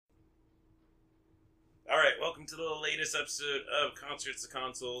welcome to the latest episode of Concerts to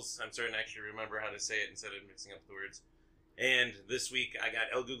Consoles. I'm starting to actually remember how to say it instead of mixing up the words. And this week I got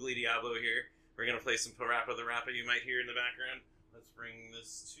El Googly Diablo here. We're going to play some Parappa the Rappa you might hear in the background. Let's bring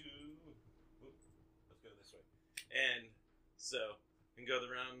this to... let's go this way. And so, we can go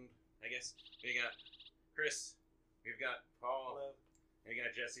around, I guess. We got Chris, we've got Paul, Hello. and we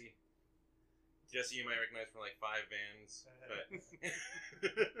got Jesse. Jesse you might recognize from like 5 bands, but...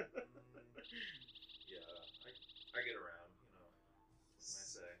 I get around, you know. What can I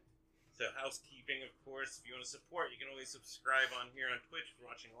say? So housekeeping, of course. If you want to support, you can always subscribe on here on Twitch if you're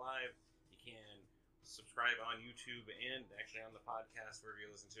watching live. You can subscribe on YouTube and actually on the podcast wherever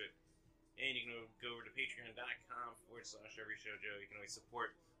you listen to it. And you can go over to patreon.com/everyshowjoe. You can always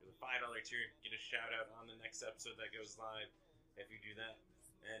support with a $5 tier. Get a shout out on the next episode that goes live if you do that.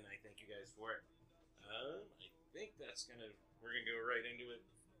 And I thank you guys for it. I think that's we're gonna go right into it.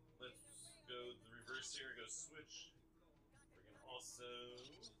 Let's go the reverse here. Go switch. We're gonna also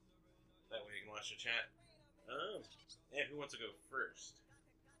that way you can watch the chat. And who wants to go first?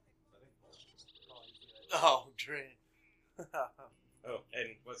 I think Oh, great. Oh,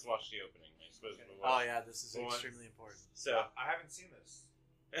 and let's watch the opening. I suppose. Okay. We'll watch. Oh, yeah, this is Go on. extremely important. So I haven't seen this.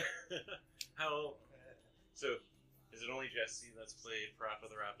 how? So is it only Jesse that's played Parappa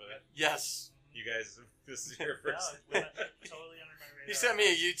the Rappa? Yes. You guys, this is your No, first. it's totally under my radar. He sent me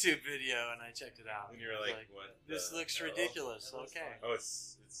a YouTube video, and I checked it out. And you were I was like, "What? this the looks hell?" ridiculous. That looks Okay. fun. Oh,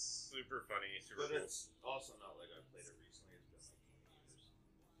 it's super funny, super But cool. it's also not like I played it recently. It's been like 20 years.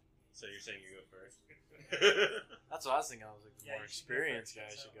 So you're saying you go first? That's what I was thinking. I was like, the Yeah, more you should go experienced first.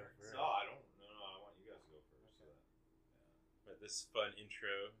 guy should go first. No, I don't. No, I want you guys to go first. So that, But this fun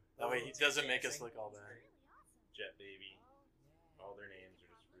intro, That way he doesn't make us look all bad. Jet Baby, all their names are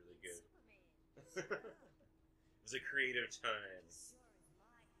just really good. It was a creative time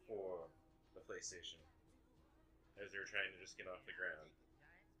for the PlayStation as they were trying to just get off the ground.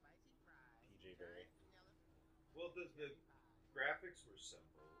 PJ Berry. Well, the graphics were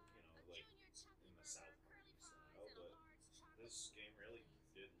simple, you know, like in the South Park style, but this game really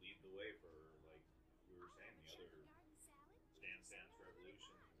did lead the way for, like we were saying, the other Dance Dance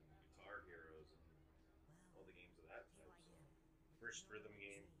Revolution and Guitar Heroes and all the games of that type. So. First rhythm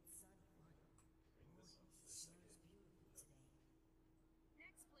game.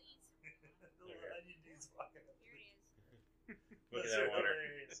 The little onion dude's walking up. Look at Those that are water.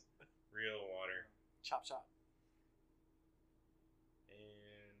 hilarious. Real water. Chop, chop.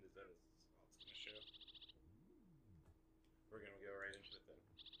 And is that all it's gonna show? We're gonna go right into it then.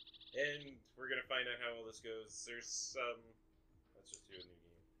 And we're gonna find out how all this goes. There's some let's just do a new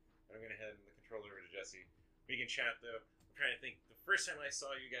game. I'm gonna hand the controller over to Jesse. We can chat though. I'm trying to think. The first time I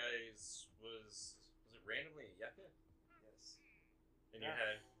saw you guys was it randomly at Yucca? Yes. And Yeah.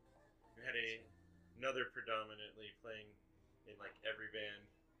 you had another predominantly playing in like every band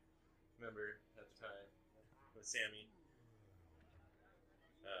member at the time with Sammy.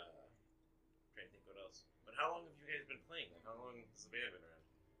 Trying to think what else. But how long have you guys been playing then? How long has the band been around?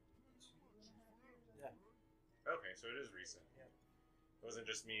 Yeah. Okay, so it is recent. Yeah. It wasn't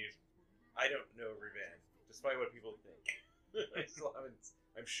just me. I don't know every band, despite what people think. I still haven't.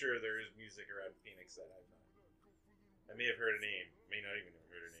 I'm sure there is music around Phoenix that I've not. I may have heard a name, may not even have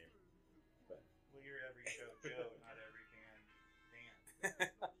heard a name. But Well, you're every show Joe, not every band,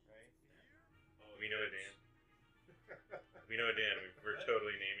 right? Oh, we know a Dan. We know a Dan. We're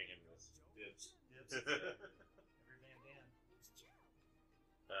totally naming him this. Dibs. Dibs. Every band Dan.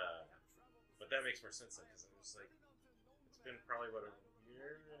 But that makes more sense then, because it was like it's been probably what a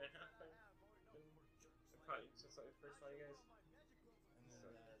year and a half. Since I first saw you guys. And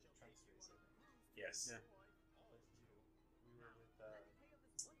then Trunk Series, I think. Yes. Yeah. We were with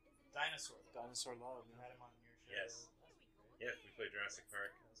Dinosaur. Dinosaur Love. We had him on your show. Yes. last week, right? Yeah, we played Jurassic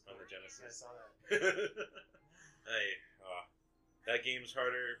Park on the Yeah, I Genesis. saw that. That game's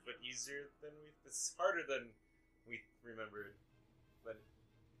harder but easier than it's harder than we remembered. But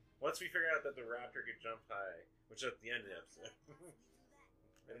once we figured out that the raptor could jump high, which is at the end of the episode,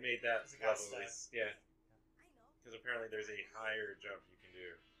 it made that 'Cause it got level. stuck. Yeah. Because apparently there's a higher jump you can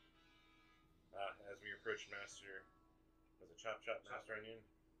do. As we approach Master, was it Chop Chop Master Onion?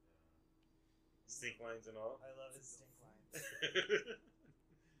 Stink lines and all. I love his stink lines.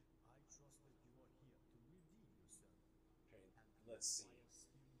 Okay, let's see.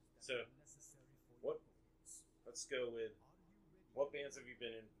 So, let's go with what bands have you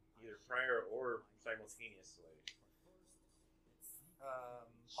been in either prior or simultaneously?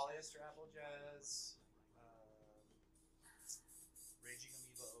 Polyester Apple Jazz, Raging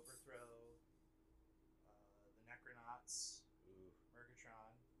Amoeba Overthrow, the Necronauts, Ooh.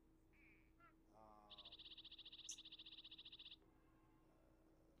 Murgatron,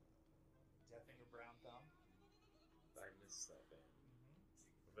 miss that band.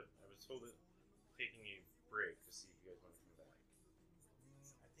 But I was told it taking a break to see if you guys want to come back.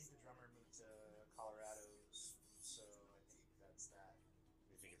 I think the drummer moved to Colorado, so I think that's that.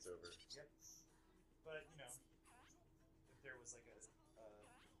 You think it's over? Yep. But you know, if there was like a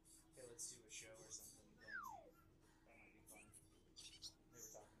hey, let's do a show or something, then that might be fun. They were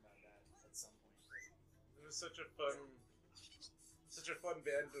talking about that at some point. It was such a fun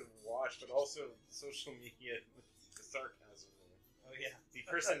band to watch, but also the social media, the sarcasm, Oh yeah. the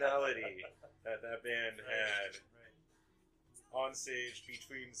personality that band had Right. on stage,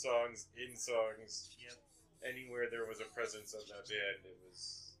 between songs, in songs, Yep. anywhere there was a presence of that band, it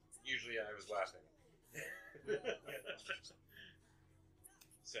was usually I was laughing.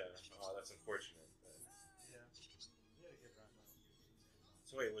 So, that's unfortunate. But. Yeah. We had a good run though.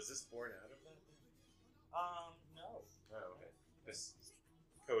 So wait, was this born out of that? No. Oh, okay. This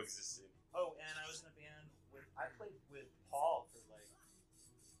coexisted. Oh, and I was in a band I played with Paul for like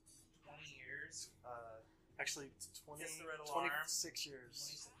 20 years. Actually, Kiss the Red Alarm. 26 years.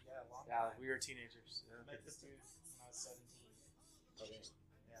 26, yeah, long Yeah, time. we were teenagers. I met this dude when I was 17. Okay.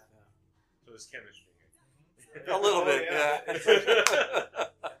 Yeah. So there's chemistry here. A little bit, yeah.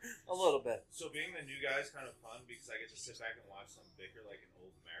 A little bit. So being the new guy is kind of fun because I get to sit back and watch them bicker like an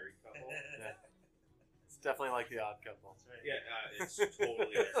old married couple. Yeah. It's definitely like the Odd Couple. That's right. Yeah, it's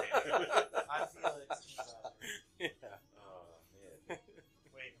totally entertaining. I'm Felix. He's Oscar. Yeah. Oh man.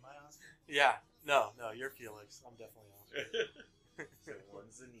 Wait, am I Oscar? Yeah. No, you're Felix. I'm definitely Oscar. So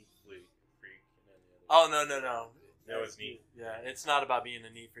one's a neat freak, and then the other. Oh, no. No, it's neat. Yeah, it's not about being a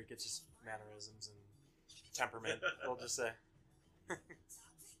neat freak. It's just mannerisms and temperament, we'll just say. And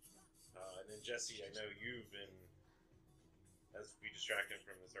then Jesse, I know you've been, as we distract him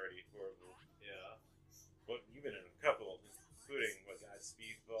from this already horrible. Yeah. But you've been in a couple, including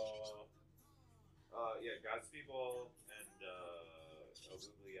Godspeed Ball. Yeah, Godspeed Ball and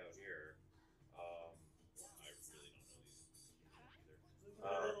Ogoogly out here. I really don't know these either. Look at the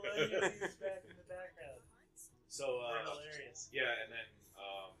little Eddie's back in the background. So They're hilarious. yeah, and then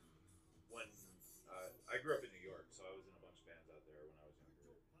when I grew up in New York, so I was in a bunch of bands out there when I was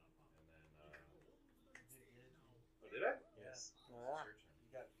younger. And then oh, did I? Yes. Yeah. Church. You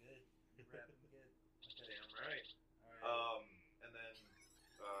got good. You're rapping good. Okay. Damn right. Alright. And then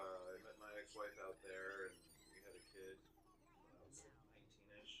I met my ex-wife out there, and we had a kid when I was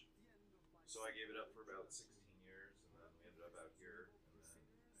 19-ish. So I gave it up for about 16 years, and then we ended up out here. And then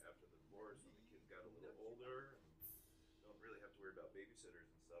after the divorce, when the kids got a little older, and don't really have to worry about babysitters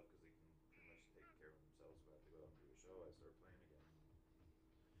and stuff because they can pretty much take care of themselves if I have to go out and do a show, I start playing again.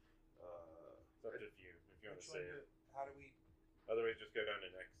 It's up to you if you want to Which say one it. how do we Otherwise, just go down to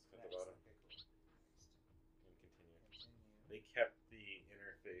next at the next? bottom Okay, cool. and continue. Continue. They kept the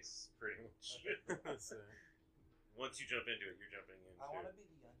interface pretty much. Okay. So, Once you jump into it, you're jumping into. I want to be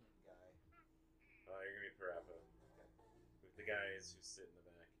the onion guy. You're gonna be Parappa with the guys who sit in the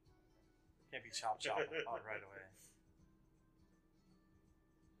back. can't be chop on right away.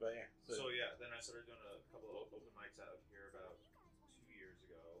 But yeah. So yeah, then I started doing a couple of open mics out here about 2 years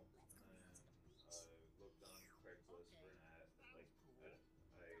ago, and then I looked on Craigslist for an ad. Like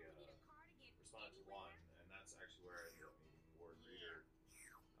I responded to one, and that's actually where I ended up meeting Ward Reader.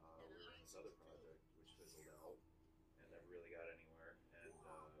 We were in this other project, which fizzled out and never really got anywhere. And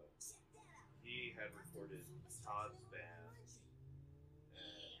he had recorded Todd's band,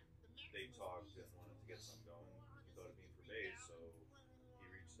 and they talked and wanted to get something going. He thought of me for bass, so he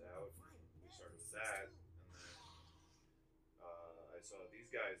reached out. We started with that, and then I saw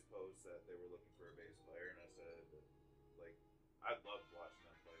these guys post that they were looking for a bass player, and I said, like, I loved watching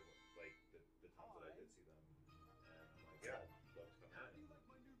them play, like the times that I did see them, and I'm like, yeah, I'd love to come in. And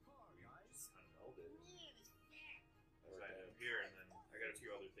we just kind of melded. I signed him here, and then I got a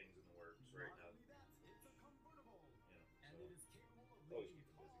few other things in the works right now. You know, so always keep it busy.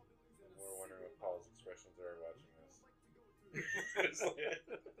 I'm more wondering what Paul's expressions are watching this.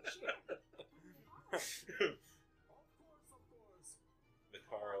 The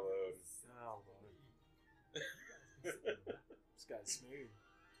car alone. Oh, Lord. This guy's smooth.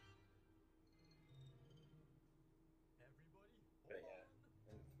 But yeah,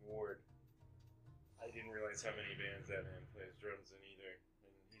 and Ward. I didn't realize how many bands that man plays drums in either,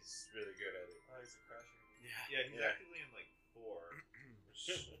 and he's really good at it. Oh, he's a crusher. Yeah, he's Yeah. actually in like 4, which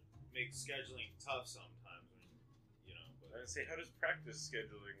makes scheduling tough sometimes. When, you know, I but would say, how does practice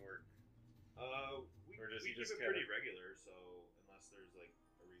scheduling work? we Or does he keep just it pretty kinda- regular. So unless there's like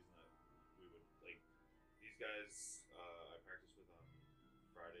a reason that we would like these guys, I practice with on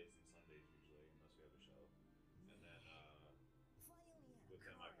Fridays and Sundays usually, unless we have a show, and then with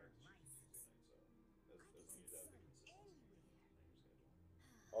them I practice usually Tuesday night. So as long as you have the consistency.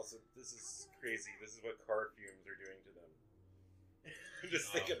 Also, this is crazy. This is what car fumes are doing to them.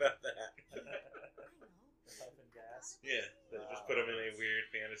 Just think about that. Puffing gas. Yeah, they just put them in a weird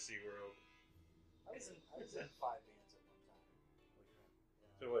fantasy world. I was in 5 bands at one time.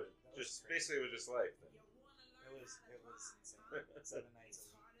 So what? That was Just crazy. basically it was just life then. It was insane. 7 nights a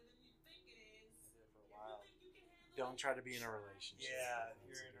week. I did it for a while. Don't try to be in a relationship. Yeah, if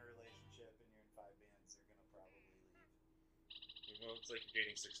you're in a relationship and you're in 5 bands, they're gonna probably leave. Well, it's like you're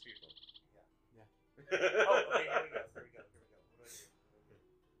dating 6 people. Yeah. Oh, okay, here we go. What do I do?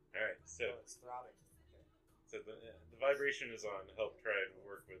 All right, so Oh, it's throbbing. Okay. so the vibration is on. Help try and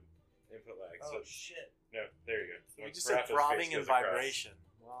work with input lag. Oh So shit. no, there you go. We Once just said Parappa's throbbing face and goes across. vibration.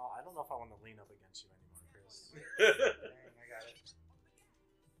 Well, I don't know if I want to lean up against you anymore, Chris. Dang, I got it.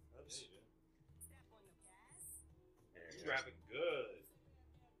 Oops. There He's you go. rapping good.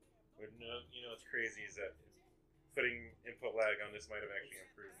 But no, you know what's crazy is that putting input lag on this might have actually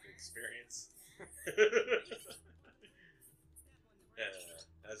improved the experience.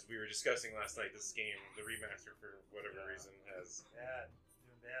 As we were discussing last night, this game, the remaster for whatever reason, has Bad.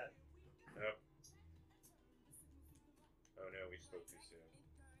 Doing bad. oh no, we spoke too soon.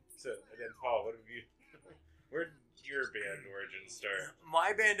 So and then Paul, what have you? Where did your band origins start?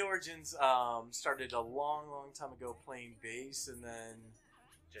 My band origins started a long, long time ago playing bass, and then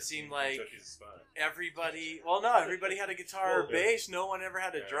Seemed like took his spot. everybody. Well, no, everybody had a guitar or Well, bass. No one ever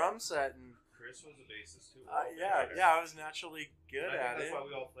had a yeah. drum set, and Chris was a bassist too. yeah, I was naturally good I think at that's it. why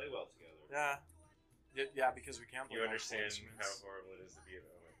we all play well together. Yeah, because we can play You multiple understand how instruments. horrible it is to be at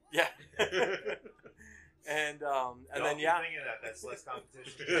home. Yeah. and Don't then be yeah, thinking that's less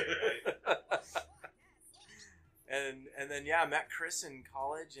competition today, right? and then yeah, I met Chris in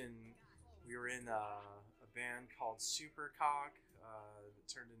college, and we were in a band called Supercock. That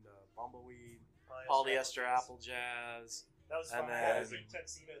turned into Bumbleweed, Polyester Apple Jazz, That was And fun. I had a then- big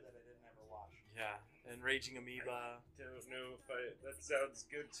tuxedo that I didn't ever wash. yeah, and Raging Amoeba. Don't know if that sounds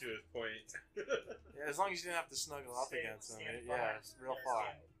good to a point. Yeah, as long as you didn't have to snuggle up against them, stand yeah, far. it's real Yeah, far.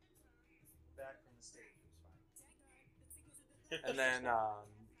 stand back from the stage was fine. And then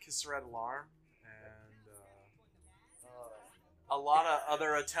Kiss the Red Alarm, and Oh, a lot of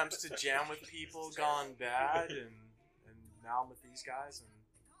other attempts to jam with people gone bad, and now I'm with these guys, and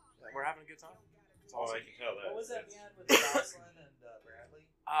we're having a good time. It's Oh, awesome. I can tell that. what was that That's- band with Jocelyn and Bradley?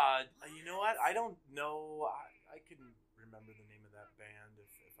 You know what? I don't know. I couldn't remember the name of that band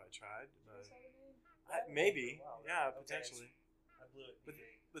if I tried, but maybe, Wow, yeah, okay. potentially. I blew it. But-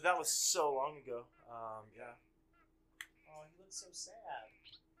 But that was so long ago. Yeah. Oh, he looks so sad.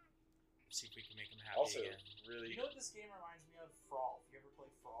 See if we can make him happy Also, again. really. You know what this game reminds me of? Frolf. You ever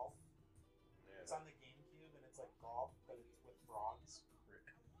play Frolf? Yeah. It's on the GameCube and it's like golf, but it's with frogs,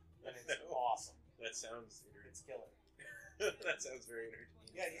 and it's No. awesome. That sounds It's killer. that sounds very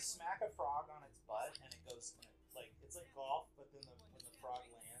entertaining. Yeah, you smack a frog on its butt and it goes and it's like golf, but then when the frog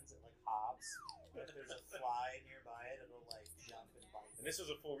lands, it like hops. If there's a fly nearby it, it'll like jump and bite. And this was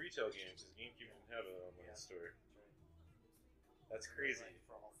a full retail game because GameCube didn't have it on the store. That's crazy. Like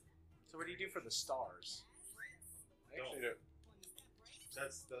Frolf. So what do you do for the stars? I actually don't.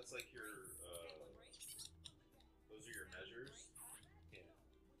 That's like your those are your measures.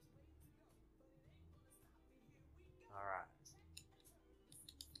 All right.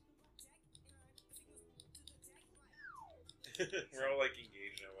 We're all like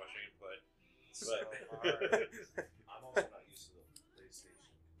engaged now watching him play. So But hard. I'm also not used to the PlayStation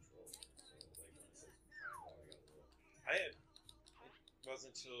controller, so like when it says triangle, I got a little. I had. It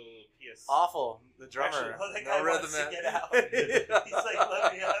wasn't until PS. Awful. The drummer. Actually, well, the no guy rhythm. wants to at- get out. He's like,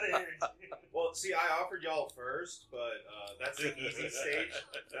 let me out of here, dude. Well, see, I offered y'all first, but that's the easy stage.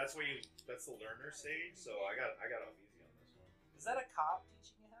 That's the learner stage. So I got off easy on this one. Is that a cop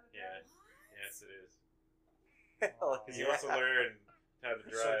teaching you how to Yeah. drive? Yes, it is. Hell You yeah. also learn how to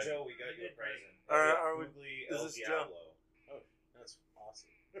drive. So Joe, we got You you a did great. present. Are we- Googly is El this Joe? Diablo. That's awesome.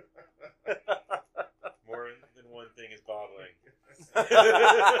 More than one thing is bobbling. That's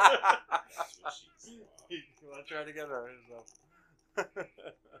what she said. You want to try together? That's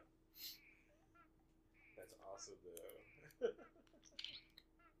awesome, though. I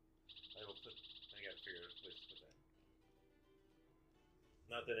gotta figure out a place to put that.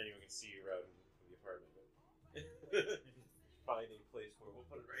 Not that anyone can see you around the apartment, but find a place for it. We'll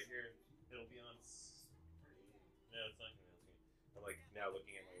put it right here. It'll be on screen. No, it's not gonna be on screen. I'm like now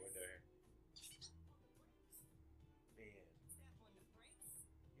looking at my window here. Man.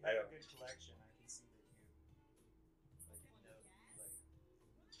 You have a good collection. I can see that you, like,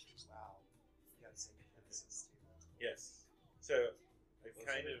 wow. You got Sega Genesis too. That's cool. Yes. So I Let's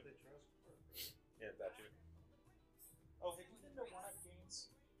kind see of if they trust Park, right? yeah that too. Oh, have you been to One Up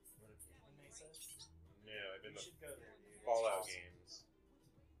Games? have been You to should go there, dude. It's Fallout awesome. games.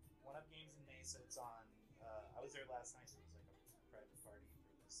 One Up Games in Mesa. It's on. I was there last night. It was like a private party for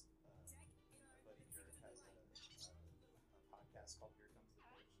this. My buddy Dirk has a podcast called Here Comes the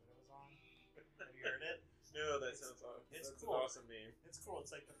Bitch that I was on. Have you heard it? No, that It's- sounds awesome. it's That's cool. an awesome name. It's cool.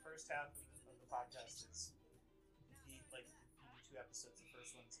 It's like the first half of the podcast is he like you do 2 episodes. The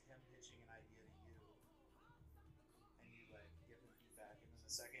first one's him pitching an idea to you, and you like give him feedback, and then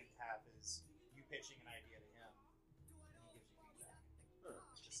the second half is you pitching an idea to him, and he gives you feedback. Huh.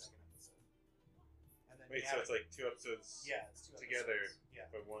 It's the second episode. And then Wait, you so have- it's like 2 episodes yeah, it's 2 together, episodes. Yeah,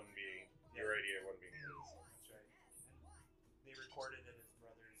 but one being your idea, one being his. that's right. And they recorded at his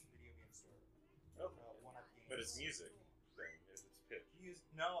brother's video game store. Oh, One Up Games. but it's music then. It's pitch.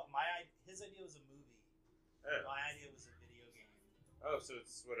 His idea was a movie. Oh. My idea was a video game. Oh, so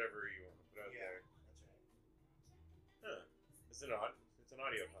it's whatever you want to put out Yeah, there. that's right. Huh. It's an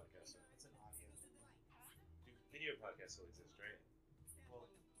audio podcast. Huh? It's an audio. Do video podcasts still exist, right? Well,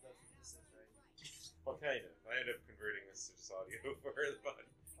 that's what this is, right? Well, kind of. I ended up converting this to just audio for the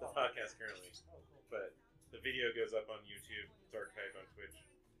Oh. podcast currently. Oh, cool. But the video goes up on YouTube. It's archived on Twitch.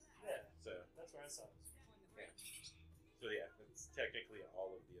 Yeah, So that's where I saw it. yeah, it's technically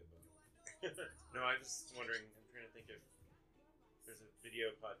all of the above. No, I'm just wondering. I'm trying to think if there's a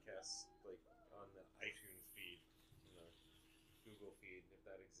video podcast like on the iTunes feed, the Google feed, if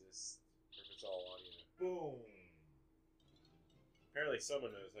that exists, or if it's all audio. Boom. Apparently,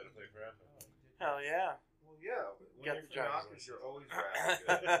 someone knows how to play Parappa. Oh, you did. Hell yeah. Well, yeah. When Got you're the from driver's Knockers, license. you're always rapping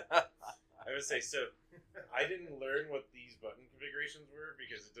good. I would say so. I didn't learn what these button configurations were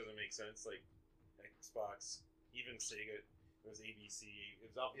because it doesn't make sense. Like Xbox, even Sega, it was ABC, it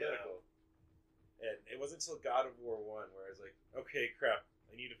was alphabetical. And it wasn't until God of War 1 where I was like, okay, crap,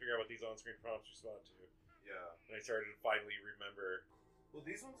 I need to figure out what these on-screen prompts respond to. Yeah. And I started to finally remember. Well,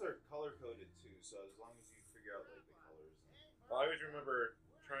 these ones are color coded too, so as long as you figure out like the colors. Well, I always remember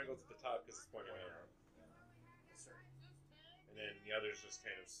triangles at the top because it's pointing out. Yes, sir. And then the others just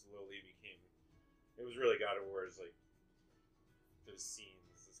kind of slowly became. It was really God of War's like those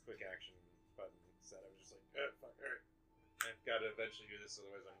scenes, this quick action buttons that I was just like, oh, fuck, alright. I've got to eventually do this,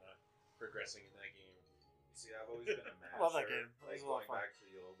 otherwise I'm not progressing in that game. You see, I've always been a masher. I love that game. It Like was a lot of going fun. back to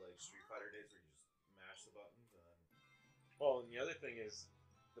the old like Street Fighter days where you just mash the buttons and then. Well, and the other thing is,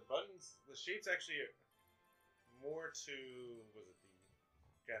 the buttons, the shapes actually are more to, was it the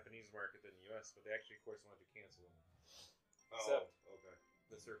Japanese market than the US, but they actually correspond to cancel Oh, Except- okay.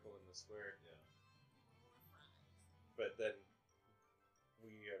 the circle and the square. Yeah. But then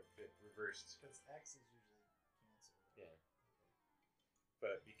we have it reversed. Because X is usually canceled. Yeah.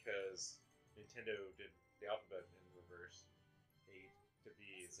 But because Nintendo did the alphabet in reverse, A to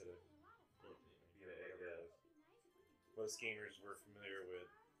B instead of B to A, or whatever it is. Most gamers were familiar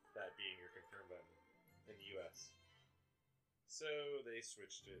with that being your confirm button in the US. So they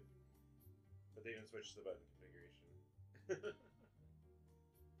switched it. But they didn't switch the button configuration.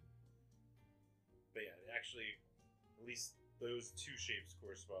 But yeah, actually, at least those two shapes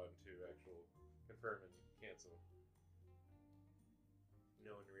correspond to actual confirm and cancel.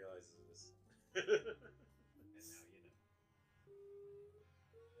 No one realizes this. And now you know.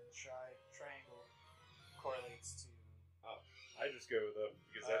 And triangle correlates to I just go with up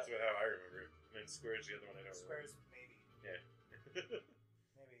because that's how I remember it. And then square's the other one I don't squares, maybe. remember.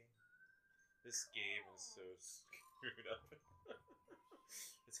 Maybe. This game is so screwed up.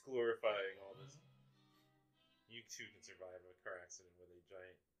 It's glorifying all this. You too can survive a car accident with a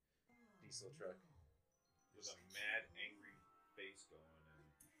giant diesel truck. With a mad, angry face going and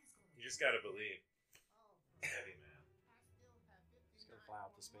You just gotta believe. heavy man. Just gonna fly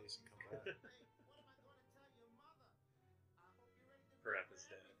out to space and come back. Parappa's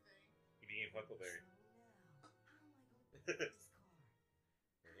dead. He became Huckleberry.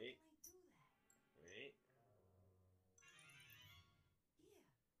 Wait. Wait.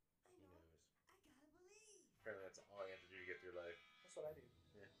 He knows. Apparently that's all you have to do to get through life. That's what I do.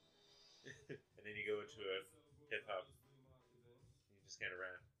 And then you go into a hip hop. You just kind of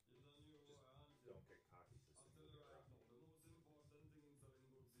rap. Just don't get cocky because things are rough.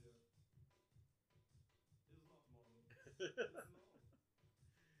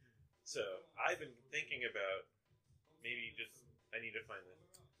 So I've been thinking about maybe just I need to find the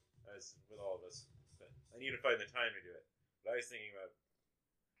as with all of us. But I need to find the time to do it. But I was thinking about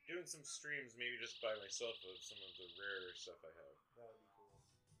doing some streams, maybe just by myself of some of the rarer stuff I have. That would be cool.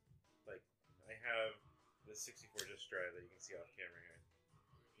 Like I have the 64 disc drive that you can see off camera here.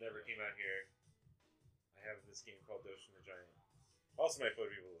 Never came out here. I have this game called Doshin the Giant. Also, might put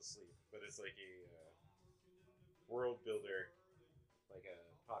people to sleep, but it's like a world builder, like a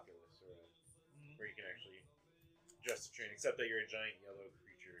Populous or where you can actually adjust the terrain, except that you're a giant yellow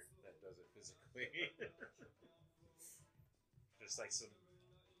creature that does it physically. Just like some.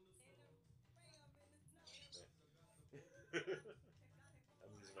 I'm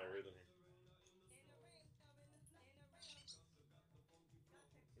losing my rhythm here.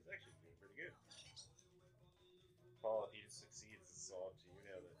 He's actually doing pretty good. Paul, if he succeeds, it's all up to you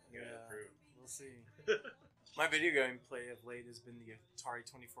now that you gotta improve. We'll see. My video game play of late has been the Atari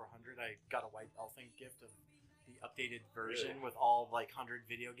 2400. I got a White Elephant gift of the updated version with all like 100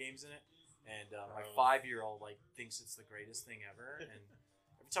 video games in it, and my 5-year-old like thinks it's the greatest thing ever. And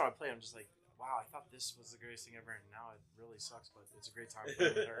every time I play, I'm just like, wow, I thought this was the greatest thing ever, and now it really sucks. But it's a great time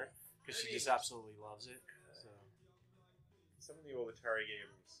playing with her because she just absolutely loves it. So some of the old Atari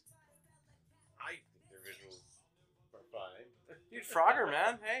games, I think their visuals are fine. dude, Frogger,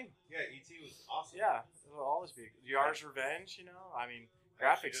 man, hey, Yeah, E.T. was awesome. yeah, it'll always be Yar's Revenge. You know, I mean,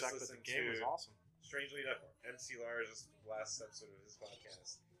 graphics suck, but the game was awesome. Strangely enough, MC Lars' last episode of his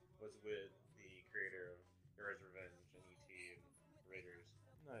podcast was with the creator of Yar's Revenge and E.T. and Raiders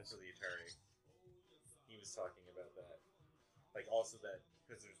Nice. for the Atari. He was talking about that. Like, also that,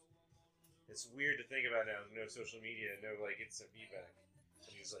 because it's weird to think about now, no social media, no, like, instant feedback.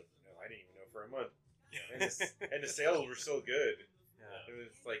 And he was like, no, I didn't even know for a month. Yeah. And the sales were so good. Yeah. It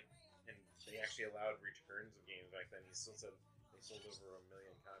was like, and they actually allowed returns of games back then. He still said they sold over 1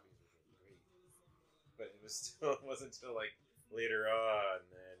 million copies, which was great. But it was still, it wasn't until like later on,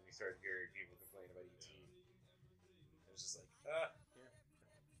 and we started hearing people complain about ET. It was just like, yeah.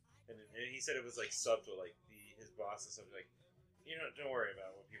 And he said it was like subtle, like his boss and stuff like, don't worry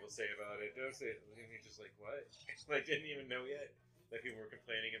about what people say about it. Don't say it. And he's just like, what? Like, didn't even know yet that people were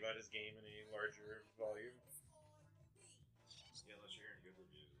complaining about his game in a larger volume. Yeah, unless you're hearing good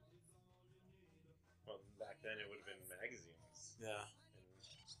reviews. Well, back then it would have been magazines. Yeah. And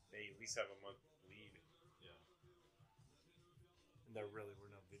they at least have a month lead. Yeah. And there really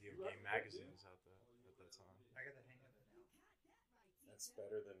were no video game magazines out there at that time. I got the hang of it now. That's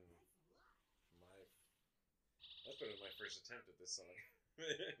better than that's better than my first attempt at this song. I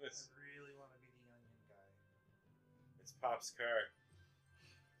really want to be the onion guy. It's Pop's car.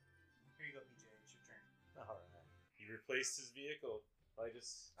 Here you go, BJ. It's your turn. Alright. He replaced his vehicle by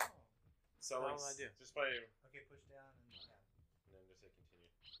just Oh. selling. What will I do? Just by Okay, push down and yeah. and then just hit continue.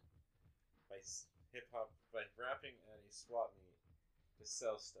 By hip hop, by rapping at a swap meet to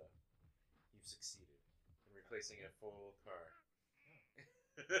sell stuff, you've succeeded in replacing a full car.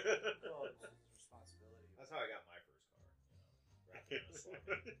 Well, it's his responsibility. That's how I got my first car. Wrapped in a swap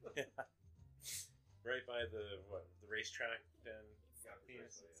meet. Right by the racetrack and Got the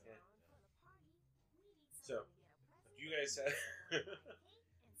Phoenix. first, Yeah. So, you guys had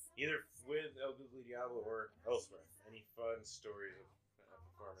either with El Googly Diablo or elsewhere any fun stories of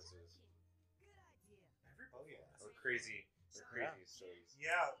performances Oh yeah. or crazy stories?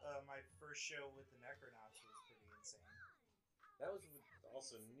 Yeah, my first show with the Necronauts was pretty insane. That was with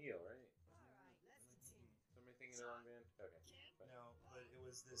also Neil, right? Am I thinking of the wrong band? Okay. But No, but it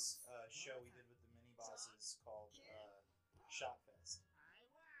was this show we did with the mini bosses called Shot Fest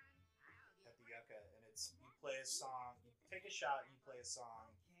at the Yucca, and it's you play a song, you take a shot, you play a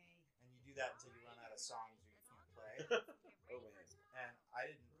song, and you do that until you run out of songs or you can't play. oh man. And I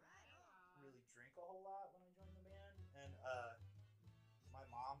didn't really drink a whole lot when I joined the band, and my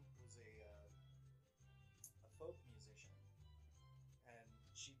mom was a folk musician, and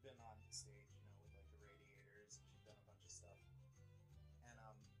she'd been on stage, with like the Radiators, and she'd done a bunch of stuff. And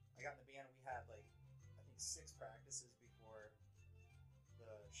I got in the band, and we had like I think 6 practices before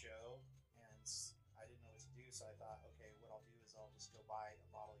the show, and I didn't know what to do, so I thought, okay, what I'll do is I'll just go buy a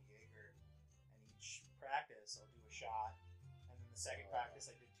bottle of Jaeger, and each practice I'll do a shot, and then the second practice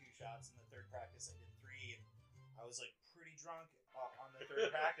I did 2 shots, and the third practice I did 3, and I was like pretty drunk on the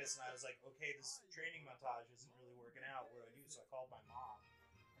third practice, and I was like, okay, this training montage isn't really working out. What do I do? So I called my mom,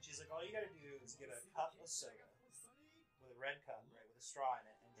 and she's like, all you got to do is get a cup of soda with a red cup, right, with a straw in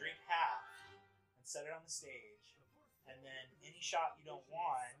it, and drink half, and set it on the stage, and then any shot you don't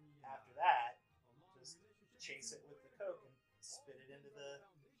want after that, just chase it with the Coke and spit it into the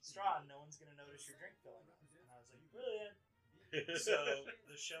straw, and no one's gonna notice your drink filling up. And I was like, brilliant. So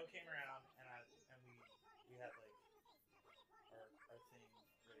the show came around, and we had like our thing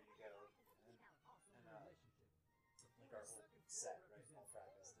ready to go, and like our whole set, right, all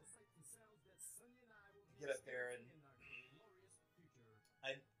practiced. Get up there, and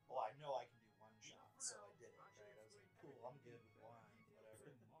I know I can do 1 shot, so I did it, right? I was like, cool, I'm good with 1, whatever.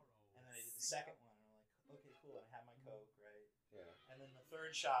 And then I did the second one, and I'm like, okay, cool, and I had my Coke, right? Yeah. And then the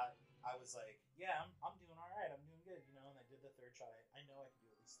third shot, I was like, yeah, I'm doing all right, I'm doing good, and I did the third shot. I know I can do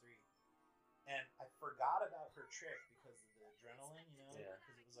at least 3. And I forgot about her trick because of the adrenaline, you know? Yeah.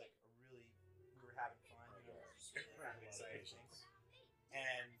 Because it was like we were having fun, you know? It was just kind of exciting. patience.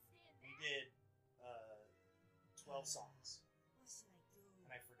 And we did 12 songs. And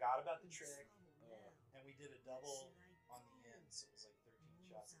I forgot about the trick. And we did a double on the end, so it was like 13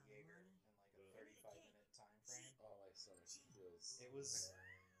 shots of Jaeger in like a 35-minute time frame. Oh, my stomach feels. It was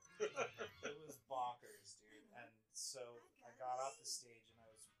bonkers, dude. And so I got off the stage and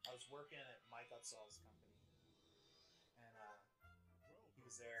I was working at Mike Upsall's company, and he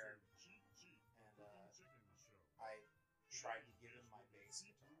was there, and I tried to give him my bass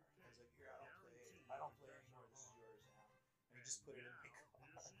guitar. I was like, "Here, I don't play anymore. This is yours now." And he just put it in my car.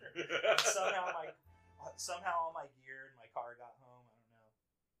 And somehow all my gear in my car got home. I don't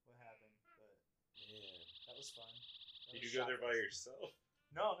know what happened, but Yeah. that was fun. That Did was you go there by shotgun. yourself?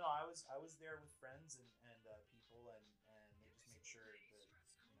 No, I was there with friends and people, and they just made sure that I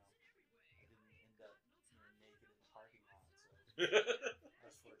didn't end up naked in the parking lot. So I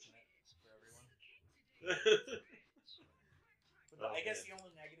was fortunate for everyone. But I guess the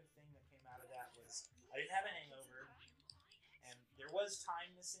only negative thing that came out of that was I didn't have a hangover, and there was time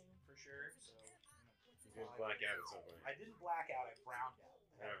missing for sure. So You did black out at some point. I didn't black out. I browned out.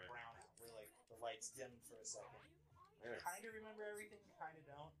 I had a Okay. brown out where like the lights dimmed for a second. Yeah. I kind of remember everything, kind of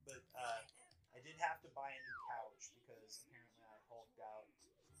don't, but I did have to buy a new couch because apparently I hulked out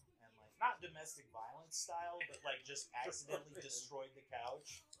and like not domestic violence style, but like just accidentally destroyed the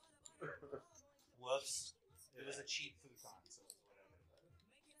couch. Whoops! It was a cheap futon, so it was whatever.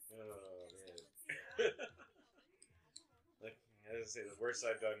 But Oh man. Like as I say, the worst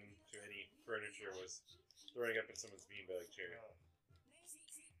I've done to any furniture was throwing up in someone's beanbag chair.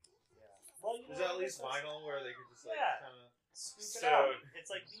 yeah. Well, you Was know, that at I least guess that's- vinyl where they could just like Yeah. kind of? Scoop So- it out. It's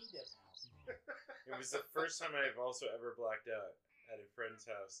like bean dip now. It was the first time I've also ever blacked out at a friend's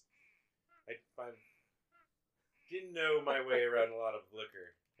house. I didn't know my way around a lot of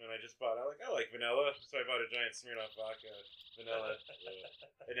liquor, and I just bought. I like vanilla, so I bought a giant Smirnoff vodka vanilla,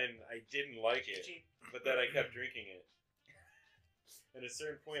 and then I didn't like it, Cheap. but then I kept drinking it. At a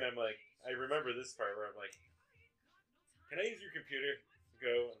certain point, I'm like, I remember this part where I'm like, "Can I use your computer?"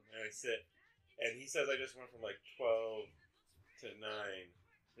 Go, and I sit, and he says I just went from like 12 to 9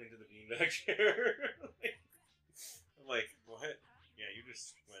 into the beanbag chair. I'm like, what? Yeah, you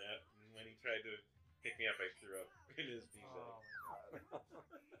just went out, and when he tried to pick me up, I threw up in his beanbag. Oh my god.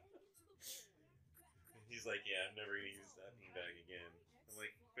 And he's like, yeah, I'm never gonna use that beanbag again. I'm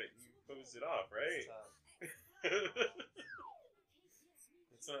like, but you closed it off, right?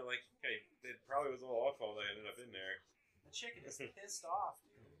 It's not like, okay, it probably was all awful that I ended up in there. The chicken is pissed off,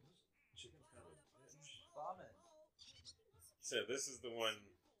 dude. Chicken's kind of a bitch. Bumming. So this is the one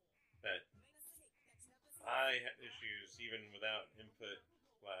that I had issues even without input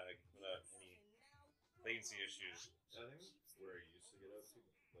lag, without any latency issues. I think where I used to get up to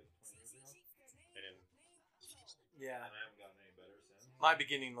like 20 years ago, And Yeah. and I haven't gotten any better since. My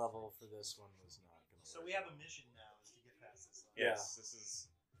beginning level for this one was not gonna So work. we have a mission now is to get past this level. Yeah. yes, this is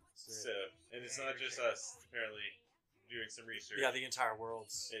So- so, and it's not just us apparently doing some research. yeah, the entire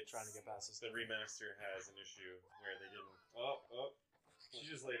world's It's- trying to get past this. The remaster has an issue where they didn't. Oh, she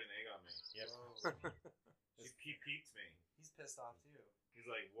just laid an egg on me. Yep. Whoa. He peeked me. He's pissed off too. He's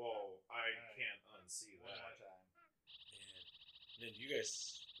like, whoa, I Alright. can't unsee One more that. time. And then you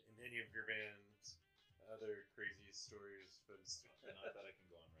guys, in any of your bands, other crazy stories from Not that I can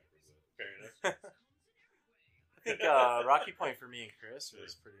go on record with. fair enough. I think Rocky Point for me and Chris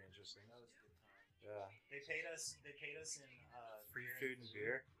was pretty interesting. That was a good time. Yeah, They paid us in free beer food and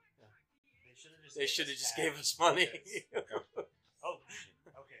beer. They should have just They gave should have us just gave us money. cash. Oh,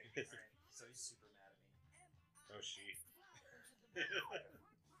 okay. All right. So he's super mad at me. Oh, she.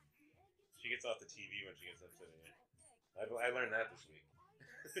 She gets off the TV when she gets upset again. I learned that this week.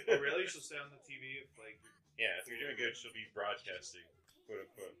 Oh, really? She'll stay on the TV if like Yeah, if you're doing good, she'll be broadcasting, quote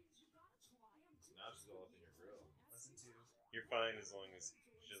unquote. now she's all up in your grill. Listen to. You're fine as long as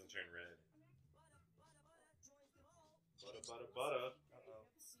she doesn't turn red. Butter. Uh-oh.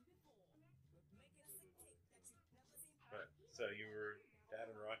 But so you were down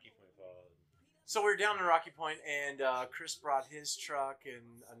in Rocky Point Fall. So we were down in Rocky Point, and Chris brought his truck,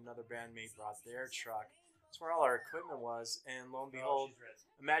 and another bandmate brought their truck. That's where all our equipment was, and lo and Oh, behold, she's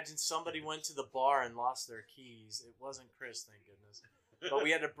red. imagine somebody went to the bar and lost their keys. It wasn't Chris, thank goodness. But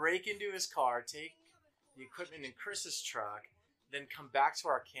we had to break into his car, take the equipment in Chris's truck, then come back to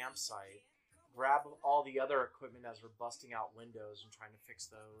our campsite, grab all the other equipment as we're busting out windows and trying to fix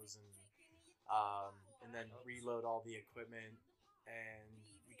those, and then reload all the equipment. And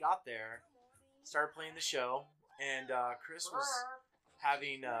we got there, started playing the show, and Chris was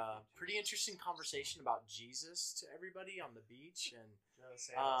having a pretty interesting conversation about Jesus to everybody on the beach, and Joe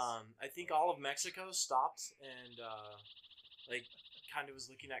Sales. I think all of Mexico stopped and like kind of was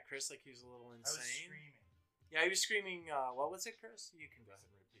looking at Chris like he was a little I was insane. screaming. Yeah, he was screaming. What was it, Chris? You can go ahead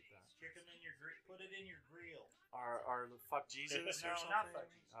and repeat that. Kick him in your put it in your grill. Or fuck Jesus or No, something. not fuck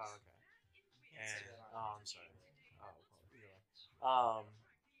Jesus. Oh, okay. You can't say And that on I'm sorry. Oh, well, either way.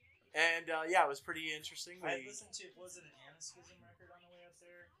 And yeah, it was pretty interesting. I listened to, was it an Anaschism record on the way up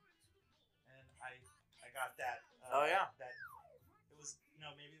there? And I got that. Oh, yeah. That it was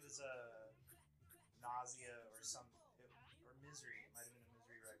maybe it was Nausea or or Misery. It might have been a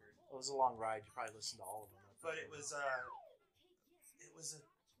Misery record. It was a long ride. You probably listened to all of them. But it was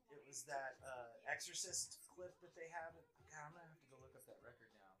that Exorcist clip that they had. God, I'm gonna have to go look up that record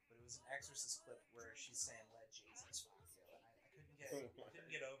now. But it was an Exorcist clip where she's saying "Let Jesus fuck you," and I couldn't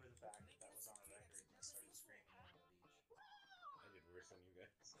get over the fact that that was on a record, and I started screaming on the beach. I did worse on you guys.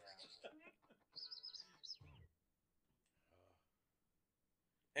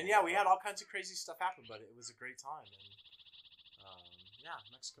 And yeah, we had all kinds of crazy stuff happen, but it was a great time. And yeah,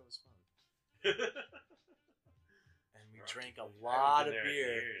 Mexico was fun. And we drank a lot of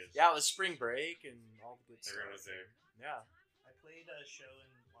beer. Yeah, it was spring break and all the good stuff. Everyone was there. Yeah. I played a show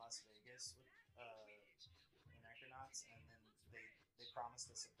in Las Vegas with in Equinox, and then they promised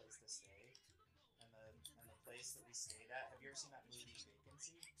us a place to stay. And the place that we stayed at. Have you ever seen that movie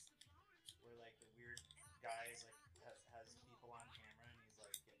Vacancy? Where like the weird guy is like has people on camera and he's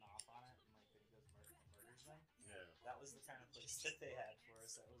like getting off on it, and like then he goes murders them. Yeah. That was the kind of place that they had for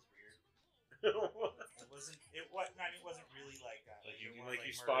us. That was weird. What? It wasn't. It was. I mean, it wasn't really like that. Like It you, weren't, like you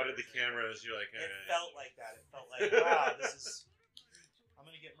spotted the murderers or- cameras. You're like, It eh. felt like that. It felt like, wow, this is. I'm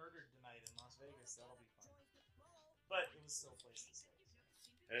gonna get murdered tonight in Las Vegas. That'll be fun. But it was still a place to stay.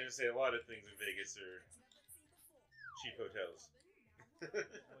 I didn't say a lot of things in Vegas are cheap hotels.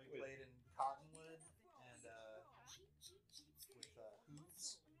 And we played in Cottonwood and with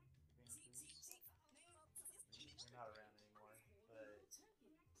Hooves. They're not around anymore, but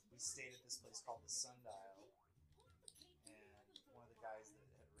we stayed at this place called the Sundial, and one of the guys that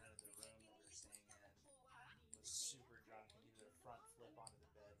had rented the room that we were staying in was super drunk, and he did a front flip onto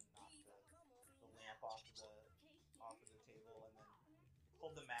the bed and knocked the lamp off of the table, and then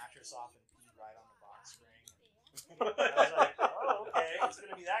pulled the mattress off and peed right on the box spring. I was like, oh, okay, it's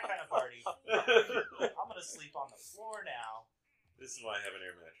gonna be that kind of party. I'm gonna sleep on the floor now. This is why I have an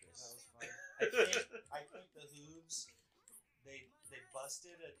air That mattress. was funny. I think the Hooves, they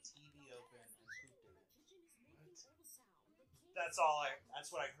busted a TV open and pooped in it. That's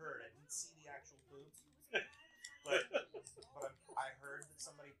what I heard. I didn't see the actual poop, but I heard that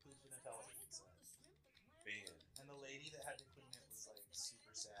somebody pooped in a television set. Man. And the lady that had to clean it was like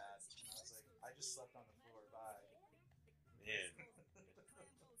super sad. And I was like, I just slept on the floor. Bye. Man.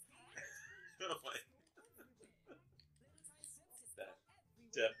 Oh my. That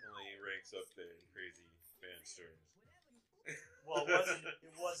definitely ranks up there in crazy fan stories. Well,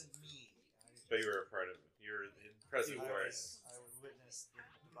 it wasn't me. But you were a part of it. You were the present I part. would witness the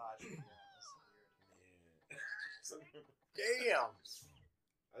debauchery. Damn.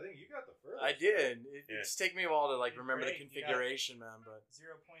 I think you got the first. I did. Yeah. It's taken me a while to like You're remember the great. You got- configuration, man. But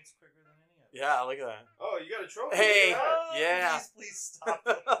 0 points quicker than any of us. yeah, look at that. Oh, you got a trophy. Hey. Look at that. Oh, Yeah. Please stop.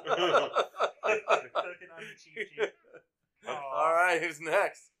 Cooking on the cheap sheet. All right, who's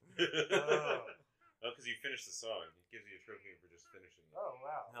next? Oh. Oh, because you finished the song. It gives you a trophy for just finishing it. Oh,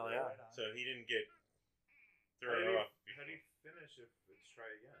 wow. Hell yeah. Right on. So he didn't get How thrown do you- off. How do you finish if it's try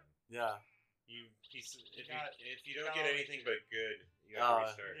again? Yeah. If you don't got get all anything but good, you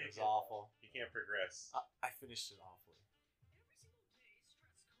have to restart. It was awful. You can't progress. I finished it awfully.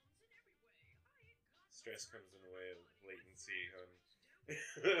 Stress comes in the way of latency on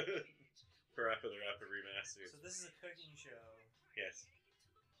Parappa the Rapper Remastered. So this is a cooking show, Yes. and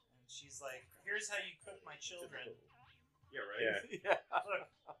she's like, "Here's how you cook my children. Yeah, right. Yeah. Yeah. Look,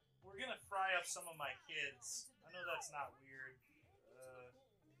 we're gonna fry up some of my kids. I know that's not weird.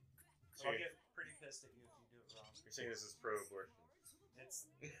 But I'll get pretty pissed at you if you do it wrong. You're saying this is pro-abortion. It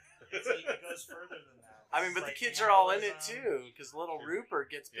goes further than that. I mean, but It's the like kids are all in it cannibalism. too, because little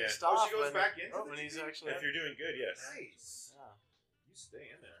Rupert gets Yeah. pissed Oh, off she goes back into the when he's TV? actually. If you're doing good, yes. Nice. Yeah. You stay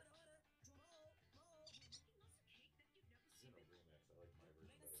in there. Xeno remix. I like my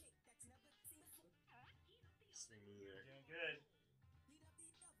version better. Smooth there. Doing good.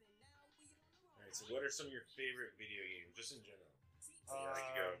 Alright, so what are some of your favorite video games, just in general? That you like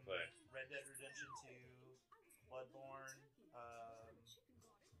to go and play. Red Dead Redemption 2, Bloodborne, I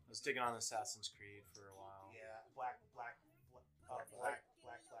was digging on Assassin's Creed for a while. yeah, Black,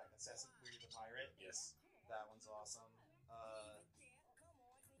 Assassin's Creed the Pirate. Yes. That one's awesome.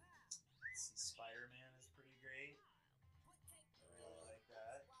 see Spider-Man is pretty great. I really like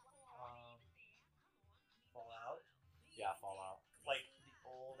that. Fallout. Yeah, Fallout. Like the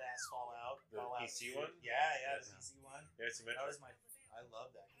old ass Fallout. The Fallout PC 2. one? Yeah, Yes. the PC one. Yeah, it's That was symmetric. I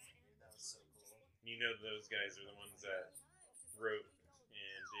love that game, dude. That was so cool. You know those guys are the ones that wrote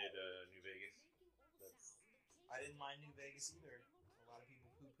and did New Vegas. That's I didn't mind New Vegas either. A lot of people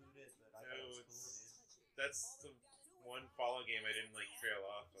poo-pooed it, but I thought it was cool, dude. that's the one Fallout game I didn't like trail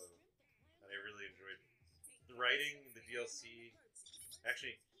off of, and I really enjoyed. The writing, the DLC.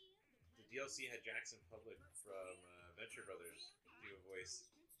 Actually, the DLC had Jackson Public from Venture Brothers do a voice,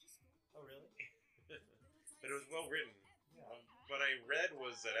 Oh, really? but it was well written. Yeah. What I read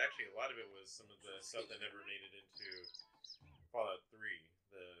was that actually a lot of it was some of the stuff that never made it into Fallout 3,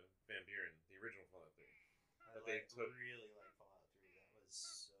 the Van Buren, the original Fallout 3. But they really like Fallout 3. That was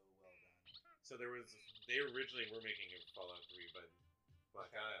so well done. So they originally were making a Fallout 3, but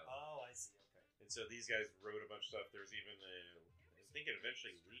Black Isle. Oh, I see. Okay. And so these guys wrote a bunch of stuff. There was even I think it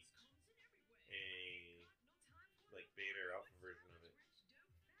eventually leaked a like beta or alpha version of it.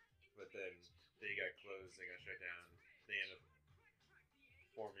 But then they got closed, they got shut down. They ended up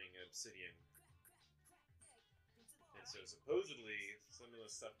forming Obsidian. And so supposedly some of the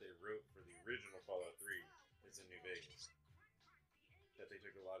stuff they wrote for the original Fallout 3 is in New Vegas. That they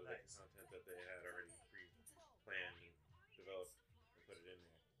took a lot of the Nice. content that they had already pre-planned and developed and put it in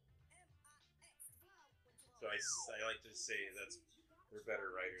there. So I like to say they're better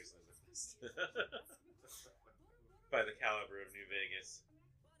writers than the rest. By the caliber of New Vegas.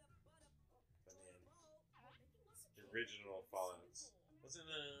 But man, the original Fallouts wasn't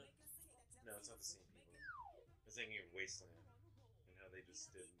no, it's not the same people. I was thinking of Wasteland and how they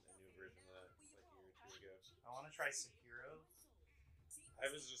just did a new version of that like a year or two ago. I want to try Sekiro. I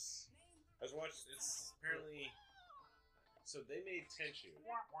was watching. It's apparently. So they made Tenchu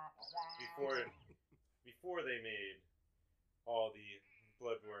before they made all the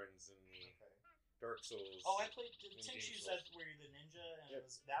Bloodborns and the Okay. Dark Souls. Oh, I played And Tenchu's. Games That's where you're the ninja, and Yep.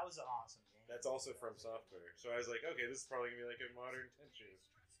 that was an awesome game. That's also from Software. So I was like, okay, this is probably gonna be like a modern Tenchu.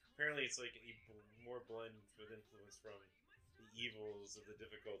 Apparently, it's like more blend with influence from the evils of the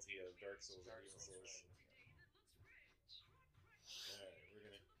difficulty of Dark Souls and Demon Souls. Alright, we're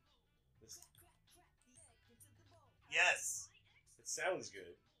gonna. Yes. It sounds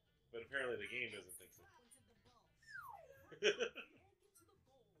good, but apparently the game doesn't think so.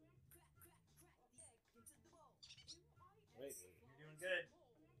 Wait. You're doing good.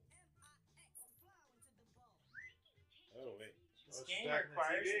 Oh wait. This Oh, it's game back in the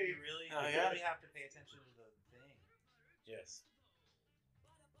requires that TV. you really, Oh, you yeah? really have to pay attention to the thing. Yes.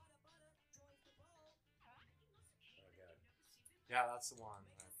 Oh god. Yeah, that's the one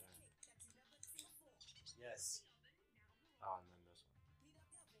right there. Yes. Oh, and then this one.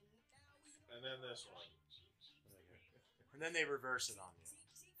 And then this one. Okay. And then they reverse it on you.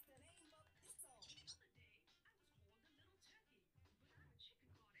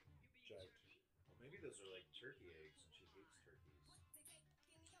 Jived. Well, maybe those are like turkey eggs, and she hates turkeys.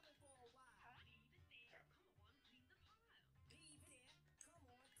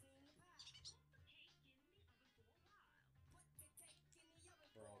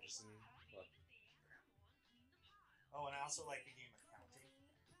 We're all just in. What? Oh, and I also like the game Accounting.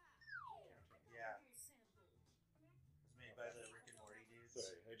 Yeah. It was made by the Rick and Morty dudes.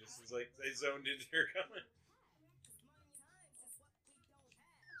 Sorry, I just was like, I zoned into your comment. I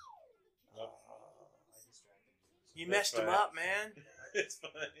distracted you. You That's messed him fine. up, man. It's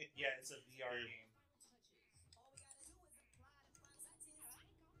fine. Yeah, it's a VR Hmm. game.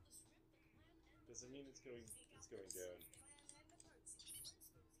 Does it mean it's going down?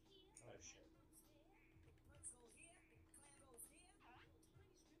 Oh shit.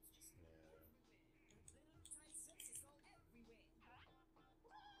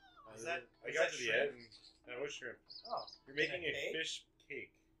 Is that- I is got that to the shrimp? end. That was shrimp. Oh. You're making In a a cake? fish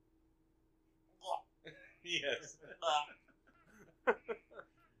cake. Oh. Yes. Mm,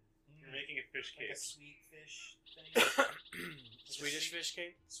 You're making a fish like cake. a sweet fish thing. Swedish fish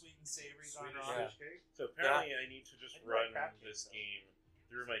cake? Sweet and savory gone Swedish wrong. Yeah. fish cake? So apparently I need to just I do like run crab cake, this though. game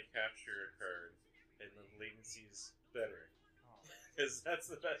through my capture card, and the latency's better. Oh. Because that's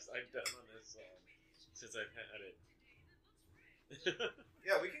the best I've done on this since I've had it.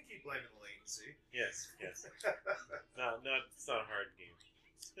 Yeah, we can keep blaming the latency. Yes, yes. It's not a hard game.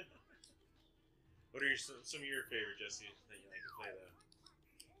 What are some of your favorite, Jesse, that you like to play though?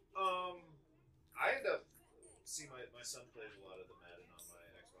 I end up my son plays a lot of the Madden on my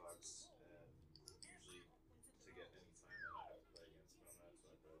Xbox, and usually to get any time that I have to play against him on that,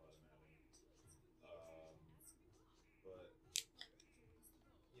 so I play a lot of Madden. But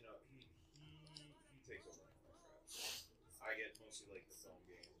you know, he mostly like the phone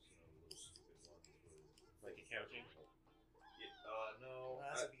games, you know, those stupid ones with Like accounting? no.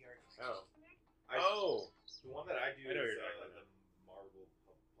 That's a VR game. Oh. I, Oh! The one that I do I know what is you're talking about. the Marvel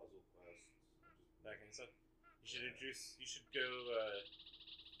Puzzle Quest. That kind of stuff. You should go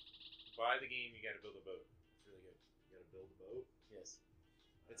buy the game. You got to build a boat. It's really good. You gotta build a boat. Yes.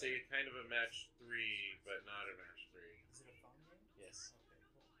 It's a kind of a match 3, but not a match 3. Is it a phone game? Yes. Okay,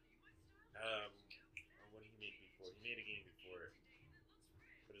 cool. What did he make before? He made a game before it.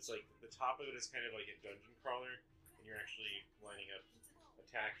 But it's like the top of it is kind of like a dungeon crawler, and you're actually lining up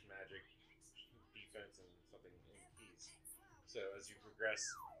attack, magic, defense, and something in keys. So as you progress,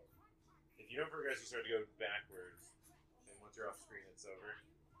 if you don't progress, you start to go backwards, and once you're off screen, it's over.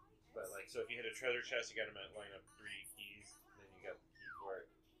 But like, so if you hit a treasure chest, you got to line up 3 keys, and then you got the key for it.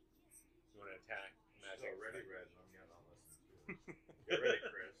 You want to attack magic. So ready, Red. I'm getting on listen to it. Get ready,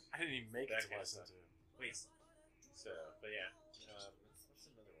 Chris. I didn't even make That it to kind of listen stuff. to. Wait. So, but yeah. What's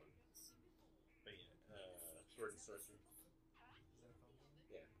another one? But yeah, Sword and Sorcery. Is that a phone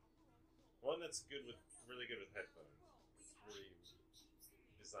game? Yeah. One that's really good with headphones. It's really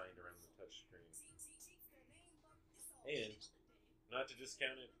designed around the touch screen. And, not to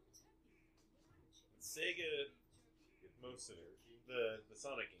discount it, Sega, most of it, the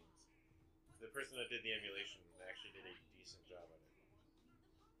Sonic games, the person that did the emulation actually did a decent job on it.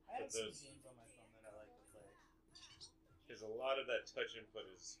 I have But some those- games on my phone that I like to play. Because a lot of that touch input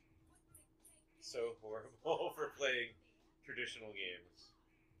is so horrible for playing traditional games.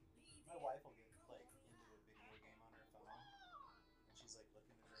 My wife will get like into a video game on her phone, and she's like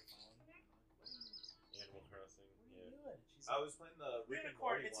looking at her phone. And I'm like, Animal Crossing, what are you yeah. doing? She's I like, was playing the Rick and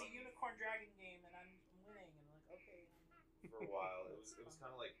unicorn. Morty It's a one unicorn dragon game, and I'm winning. And I'm like, okay. for a while. It was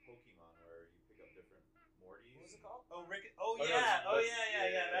kind of like Pokemon, where you pick up different Mortys. What was it called? Oh, Rick. Oh, no, yeah. that's-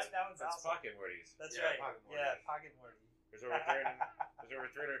 yeah. That one's That's awesome. Pocket Mortys. That's Yeah, right. Pocket Morty. Yeah, Pocket Morty. There's over 350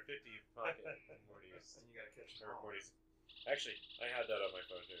 Pocket Mortys. And you gotta catch them Or all. Mortys. Actually, I had that on my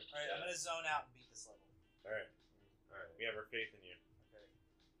phone too. All right, I'm gonna zone out and beat this level. Alright. Alright, We have our faith in you. Okay.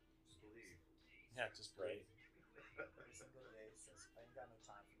 just believe. Yeah, just Right. Every single day, it's just I ain't got no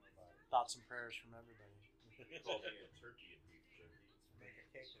time for nobody. thoughts and prayers from everybody. Called me a turkey and beef jerky. Make a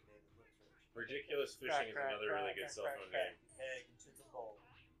cake today that looks rich. Ridiculous Fishing is another really good cell phone game. Egg into the bowl.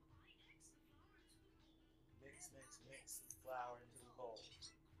 Mix the flour into the bowl.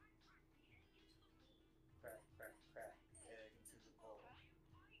 Crack, egg into the bowl.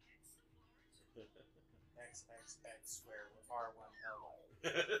 XXX square with R1LY.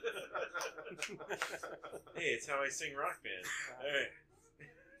 Hey, it's how I sing Rock Band. Alright.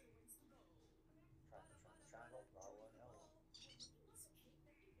 Triangle, R1LY.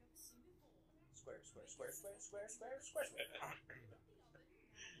 Square.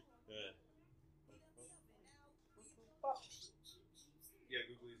 Yeah,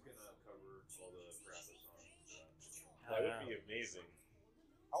 Googly's gonna cover all the Parappa songs. That would be amazing.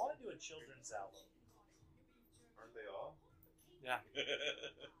 I want to do a children's album Aren't they all? Yeah.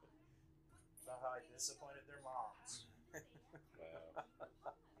 about how I disappointed their moms. Wow.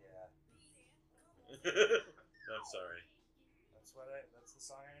 Yeah, I'm sorry. that's the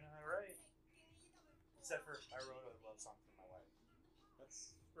song I know how to write. Except for I wrote a love song for my wife.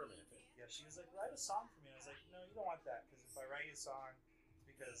 That's romantic. Yeah, she was like, write a song for me. And I was like, no, you don't want that because if I write you a song, it's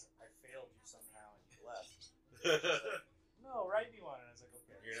because I failed you somehow and you left. No, write me one. And I was like,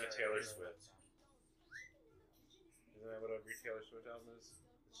 okay. You're not sorry, Taylor I wrote Swift. that song. Isn't that what every Taylor Swift album is?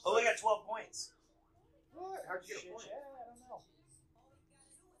 Oh, I got 12 points. What? How'd you get Shit, a point? yeah, I don't know.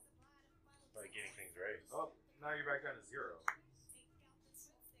 By getting things right. Oh, now you're back down to 0.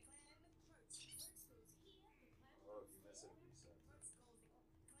 Oh, if you miss it, you said.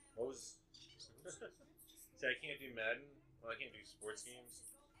 What was... See, I can't do Madden. Well, I can't do sports games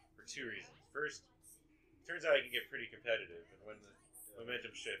for 2 reasons. First, it turns out I can get pretty competitive, and when the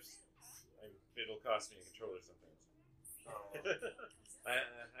momentum shifts, it'll cost me a controller sometimes.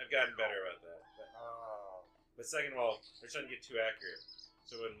 I've gotten better about that. But second of all, they're starting to get too accurate.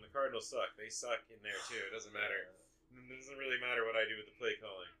 So when the Cardinals suck, they suck in there too. It doesn't matter. It doesn't really matter what I do with the play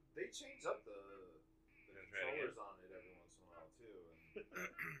calling. They change up the They're trying to controllers on it every once in a while too, and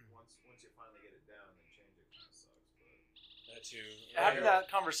once you finally get it down, then change it kind of sucks. But That too. Having that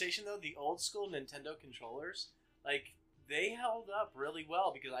conversation though, the old school Nintendo controllers, like they held up really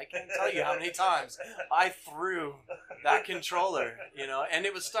well because I can't tell you how many times I threw that controller, you know, and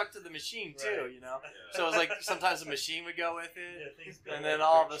it was stuck to the machine too, you know. yeah. So it was like sometimes the machine would go with it, Yeah, things go and like then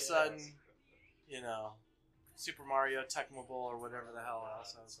all of a that. sudden, you know, Super Mario Tecmo Bowl or whatever the hell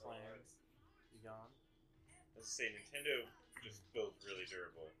else I was playing, be gone. I was say Nintendo just builds really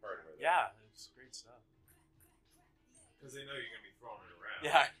durable hardware. though. Yeah, it's great stuff. Because they know you're gonna be throwing it around.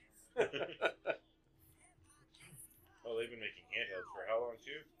 Yeah. Oh, they've been making handhelds for how long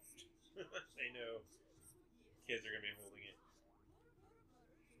too? They know kids are gonna be holding it.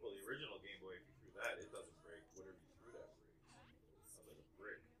 Well, the original Game Boy, if you threw that, it doesn't break. Whatever you threw that breaks. That was like a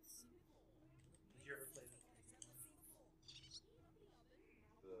brick. Did you ever play the 3D one?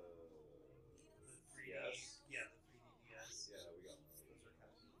 The The 3D. DS? Yeah, the 3D DS. Yeah, we got one of those. Are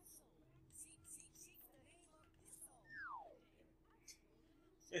kind of neat.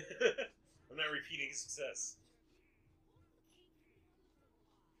 I'm not repeating success.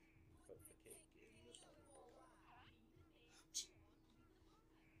 Put the cake in the bottle.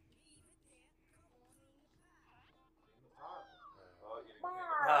 In the pot. Oh, you didn't think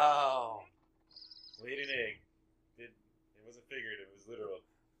of Oh. Laid an egg. It wasn't figurative, it was literal.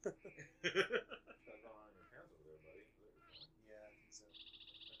 What's going on in your pants over there, buddy? Yeah, I think so.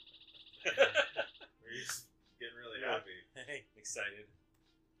 We're just getting really Yeah. happy. Hey. Excited.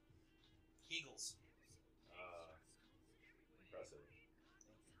 Eagles. Impressive.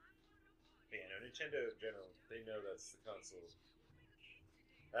 Yeah, no, Nintendo in general, they know that's the console.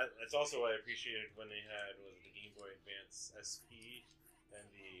 That's also why I appreciated when they had was it the Game Boy Advance SP and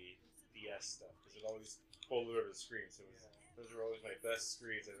the DS stuff because it always folded over the screen. So those were always my best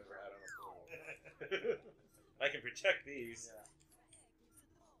screens I've ever had on a phone. I can protect these,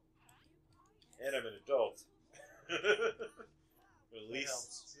 and I'm an adult. But at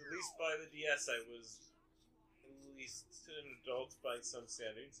least by the DS, I was at least an adult by some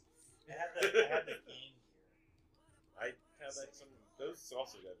standards. I had the Game Gear. I have like some. Those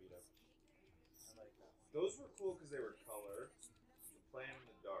also got beat up. I like that one. Those were cool because they were color. You could play them in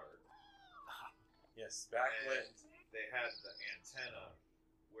the dark. Yes, back when And they had the antenna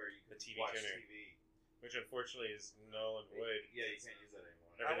where you The could TV watch tuner. TV. which unfortunately is null and void. Yeah, you can't use that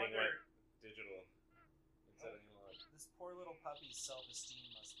anymore. I Everything wonder- went digital instead of analog. This poor little puppy's self-esteem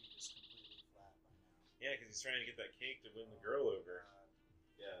must be just completely flat by now. Yeah, because he's trying to get that cake to win the girl over.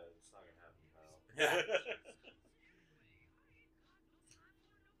 Yeah, it's not gonna happen, pal.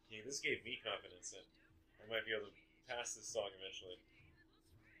 Yeah, this gave me confidence that I might be able to pass this song eventually.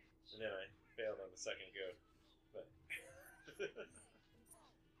 And then I failed on the second go. But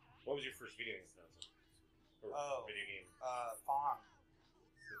what was your first video game console? Or Oh. video game? Pong.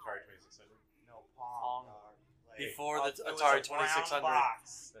 The Atari 2600? No, Pong. Pong. Dog. Like, Before the it was Atari a brown 2600.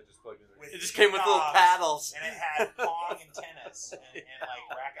 box, That just plugged in the With- It just came with little knobs, paddles. and it had Pong and tennis and like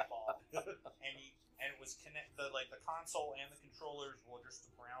racquetball, and it was the console and the controllers were just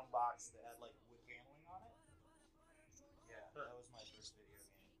a brown box that had like wood paneling on it. Yeah, that was my first video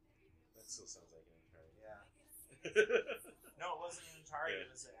game. That still sounds like an Atari. Yeah. No, it wasn't an Atari. Yeah.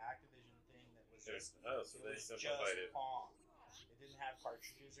 It was an Activision thing that was It just. was- oh, so it they was simplified just it. Pong. It didn't have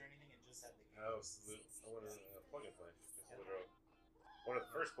cartridges or anything. It just had the game. Oh, so I wanted a plug and play. Just literal. One of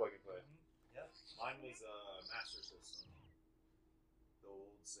the first plug and play. Yep. Mine was Master System, the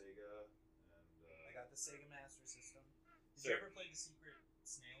old Sega, and I got the Sega Master System. Did So- you ever play the Secret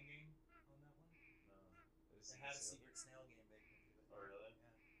Snail game on that one? This It is had a the- secret snail game baked into it. Oh, really?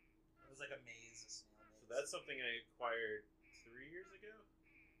 Yeah. It was like a maze, a snail maze. So that's something I acquired 3 years ago.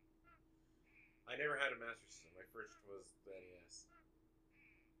 I never had a Master System. My first was the NES.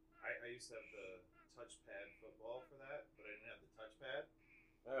 I used to have the touchpad football for that, but I didn't have the touchpad.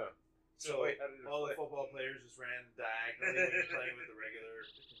 Oh. So wait, how did it all the play? football players just ran diagonally when you're playing with the regular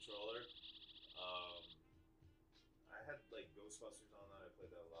controller. I had like Ghostbusters on that. I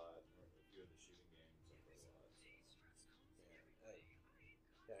played that a lot. Or a few of the shooting games I played a lot. So.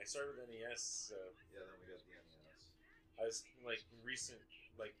 Yeah, I started with NES, so Yeah, then we got the NES. I was like recent,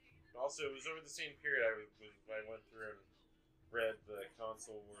 like also it was over the same period I went through and read the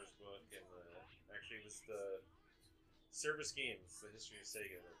Console Wars book and actually it was the Service Games, the history of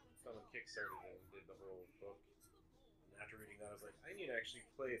Sega. That someone kickstarted and did the whole book. And after reading that, I was like, I need to actually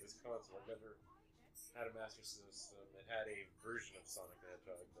play this console. I've never had a Master System. It had a version of Sonic the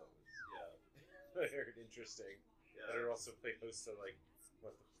Hedgehog that was I heard interesting. But it Yeah, also played host to like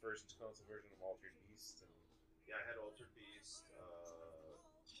what the first console version of Altered Beast and yeah, I had Altered Beast,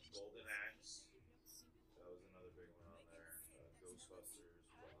 Golden Axe. That was another big one on there. Ghostbusters was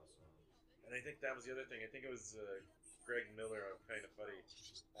awesome. And I think that was the other thing. I think it was Greg Miller on Kind of Funny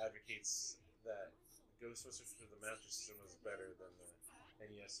advocates that Ghostbusters for the Master System was better than the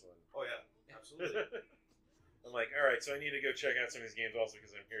NES one. Oh yeah, absolutely. I'm like, all right, so I need to go check out some of these games also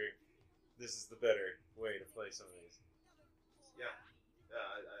because I'm hearing this is the better way to play some of these. Yeah,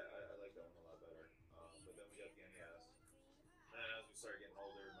 I like that one a lot better. But then we got the NES. And as we started getting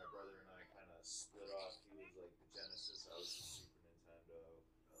older, my brother and I kind of split off. He was like the Genesis, I was the Super Nintendo.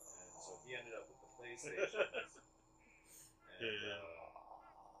 And so he ended up with the PlayStation. And,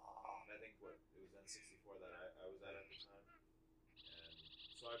 Yeah. I think it was N64 that I was at the time. And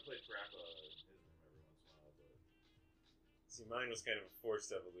so I played Parappa in his room every once in a while, but See, mine was kind of a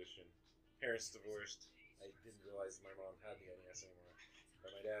forced evolution. Parents divorced. I didn't realize my mom had the NES anymore.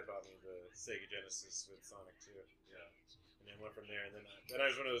 But my dad bought me the Sega Genesis with Sonic 2. yeah. And then went from there. And then I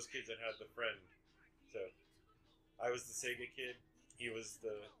was one of those kids that had the friend. So I was the Sega kid. He was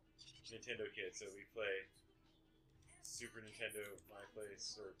the Nintendo kid. So we play Super Nintendo at my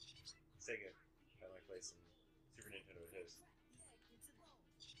place, or Sega at my place, and Super Nintendo at his.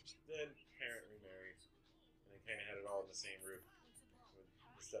 Then parent remarried. And then kind of had it all in the same roof with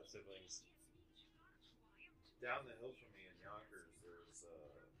the step siblings. Down the hill from me in Yonkers, there's a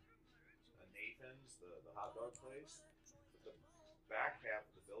Nathan's, the hot dog place. But the back half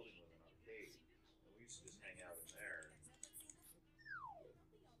of the building was an arcade, and we used to just hang out in there.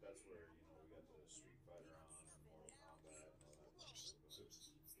 That's where we got the Street Fighter on, and Mortal Kombat, and all that fun stuff.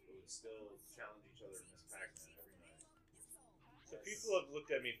 But we would still challenge each other in Miss Pac-Man every night. So people have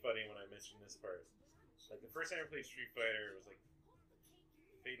looked at me funny when I mentioned this part. Like the first time I played Street Fighter, it was like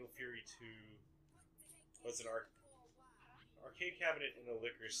Fatal Fury 2. Was an arcade cabinet in a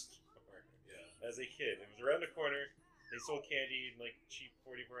liquor store. Yeah. As a kid, it was around the corner. They sold candy and like cheap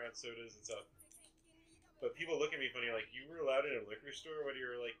 44-ounce sodas and stuff. But people look at me funny, like, you were allowed in a liquor store when you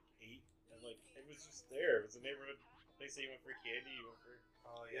were like 8, and like it was just there. It was a neighborhood place that you went for candy, you went for.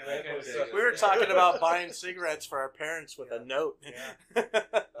 Oh Yeah, yeah. that was We were talking about buying cigarettes for our parents with a note Yeah.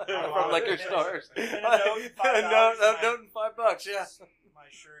 from liquor stores. And a note and $5 A note and and $5, yeah. my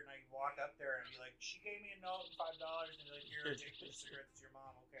shirt, and I walk up there and be like, she gave me a note and $5, and be like, here, take the cigarettes to your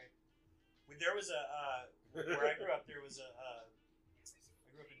mom. Okay. There was a where I grew up. There was I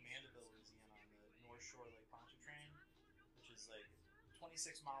grew up in Mandeville, Louisiana, on the North Shore Lake Pontchartrain, which is like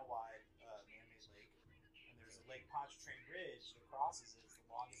 26-mile wide man-made lake, and there's a Lake Pontchartrain bridge that crosses it. It's the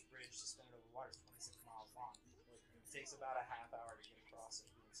longest bridge suspended over water. It's 26 miles long. It takes about a half hour to get across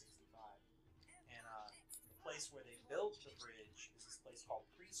it, doing 65. And the place where they built the bridge is this place called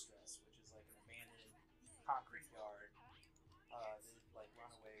Pre-Stress, which is like an abandoned concrete yard. Like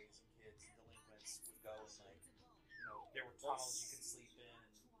runaways and kids and delinquents would go and there were tunnels you could sleep in.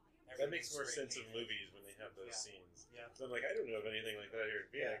 And That makes more everything was sense of great. movies when they have those Yeah. scenes. Yeah. So I'm like, I don't know of anything like that here in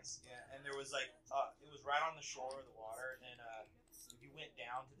Phoenix. Yeah, and there was like it was right on the shore of the water, and if you went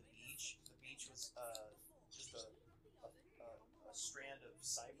down to the beach was just a strand of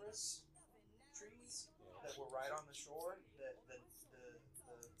cypress trees that were right on the shore. The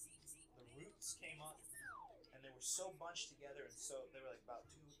roots came up, and they were so bunched together, and so they were like about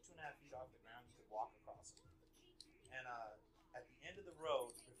 2.5 feet off the ground. You could walk across it. And at the end of the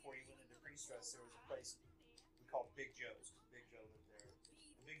road, before you went into Pre-Stress, there was a place we called Big Joe's. Big Joe lived there.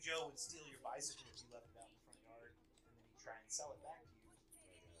 And Big Joe would steal your bicycle if you left it out in the front yard, and then he'd try and sell it back to you.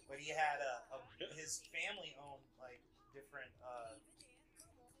 But he had his family owned like different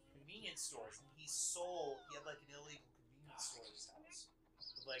convenience stores, and he had like an illegal convenience store at his house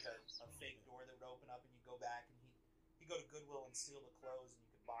with like a fake door that would open up, and you go back, and he'd go to Goodwill and steal the clothes, and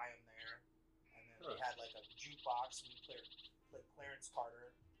you could buy them there. And then they had like a jukebox, and we played Clarence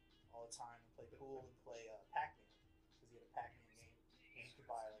Carter all the time, and play pool and play Pac-Man, because he had a Pac-Man game, and you could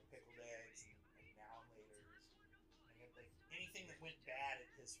buy like pickled eggs and now and laters, and then, like anything that went bad at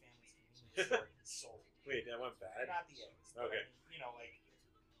his family's convenience store he sold. Wait, that went bad? Not the eggs. But Okay. I mean, like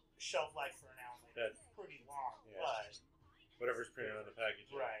shelf life for an now and later is pretty long, Yeah. but Whatever's printed on the package.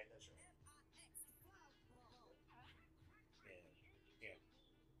 right, that's right. Yeah.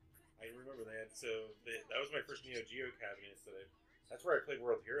 I remember that. So that was my first Neo Geo cabinet. That's where I played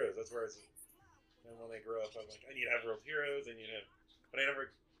World Heroes. That's where I was. And when I grow up, I'm like, I need to have World Heroes. But I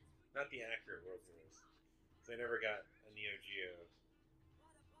never, not the accurate World Heroes. So I never got a Neo Geo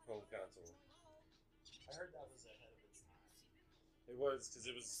home console. I heard that was ahead of its time. It was because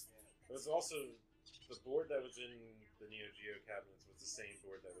it was also the board that was in the Neo Geo cabinets was the same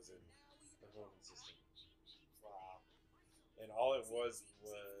board that was in the home system. Wow. And all it was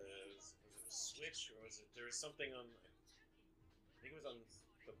it a switch, or was it, there was something on, I think it was on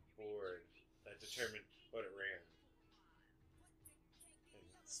the board that determined what it ran. And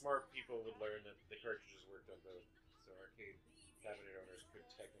smart people would learn that the cartridges worked on both, so arcade cabinet owners could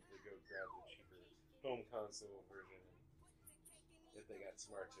technically go grab the cheaper home console version if they got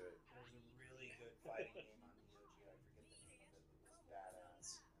smart to it. There's a really good fighting game on Neo Geo. I forget the name of it. It was badass.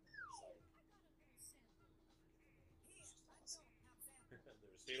 And it was like,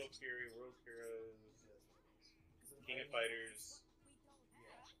 There was Fatal Fury, World Heroes, is it King of fighting game? Fighters.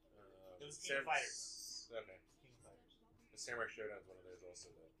 Yeah. It was King of Fighters. Okay. King of Fighters. The Samurai Showdown's one of those also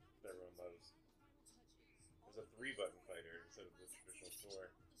that everyone loves. was a 3-button fighter instead of the traditional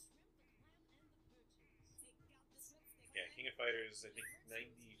 4. Yeah, King of Fighters, I think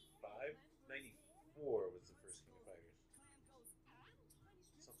 95, 94 was the first King of Fighters.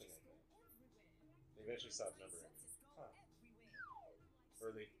 Something like that. They eventually stopped numbering them. Huh.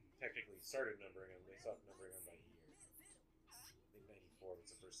 Or they technically started numbering them, they stopped numbering them by year. I think 94 was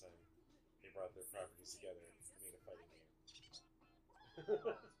the first time they brought their properties together and made a fighting game.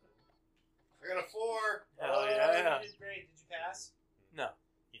 I got a 4. Hell yeah. You did great. Did you pass? No.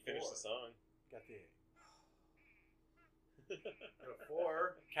 He finished the song. Got the Got a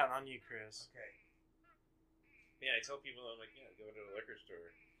 4. count on you, Chris. Okay. Yeah, I tell people, I'm like, yeah, go to the liquor store.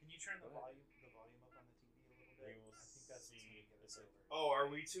 Can you turn the volume up on the TV a little bit? We will I think that's what's see. gonna get us over. Oh, are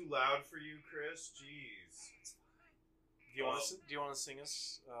we too loud for you, Chris? Jeez. Do you want to? Do you want to sing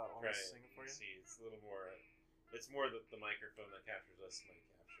us? Want Right. to sing it for you? See, it's a little more. It's more that the microphone that captures us might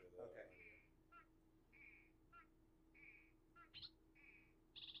capture the Okay. audio.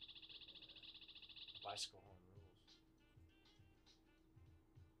 Bicycle horn rules.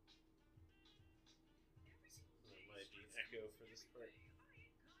 There might be an echo for this part.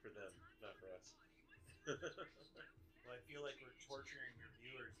 For them, not for us. Well, I feel like we're torturing your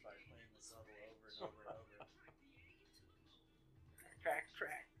viewers by playing this level over and over and over. Crack,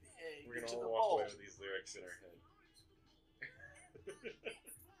 crack. The egg We're into gonna the all walk bowl. away with these lyrics in our head.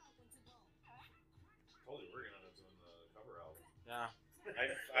 Told you we're gonna end up doing the cover album. Yeah.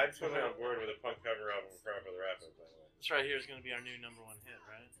 I'm totally on board with a punk cover album for Proper the Rapper, by the way. This right here is going to be our new #1 hit,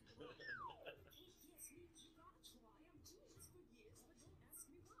 right?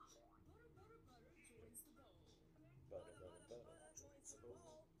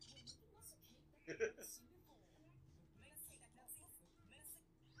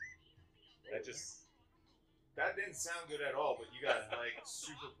 That just, That didn't sound good at all, but you got like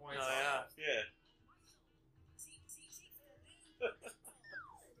super points Oh, on yeah. it. yeah.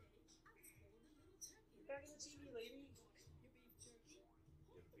 Back in the TV, lady.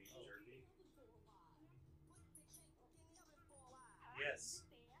 Give beef jerky. Yes.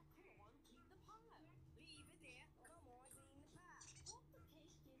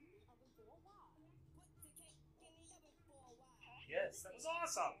 Yes, that was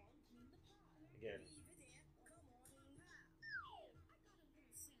awesome. Again.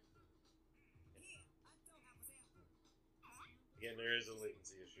 Again, there is a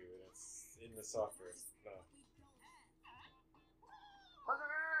latency issue, and it's in the software.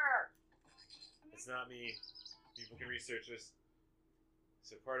 It's not me. People can research this.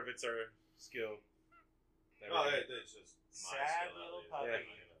 So part of it's our skill. that Oh, we're it's just my Sad skill, little at puppy.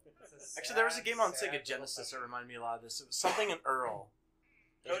 least. It's a Actually, there was a sad, game on sad Sega little Genesis that puppy. reminded me a lot of this. It was something in Earl.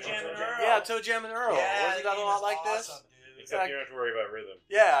 Toe Jam and Earl. Yeah, Toe Jam and Earl. Yeah, Wasn't that a game lot is like this? awesome, dude. Except you don't have to worry about rhythm.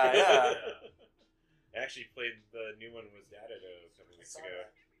 Yeah, yeah. I actually played the new one was Data a couple I weeks saw ago. that.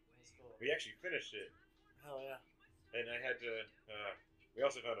 That's cool. We actually finished it, Hell yeah. and I had to. We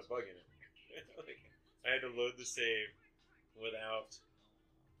also found a bug in it. Like, I had to load the save without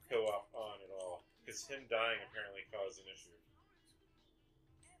co-op on at all because him dying apparently caused an issue.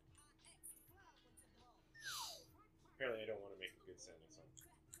 Apparently, I don't want to make a good sounding song.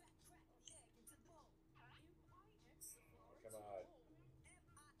 Come on.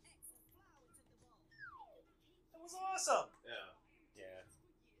 That was awesome. Yeah. Yeah.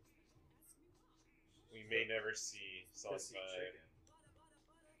 We may never see Song Pissy 5. chicken.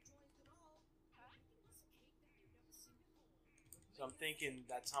 So I'm thinking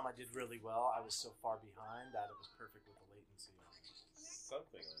that time I did really well. I was so far behind that it was perfect with the latency.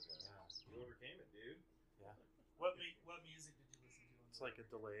 Something like that. Yeah. You overcame it, dude. What music did you listen to? On It's like a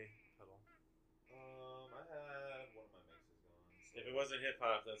delay pedal. I had one of my mixes going. So If it wasn't hip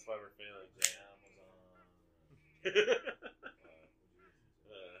hop, that's why we're failing. Jam was on. Zach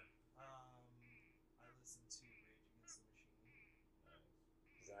I listened to Rage Against the Machine.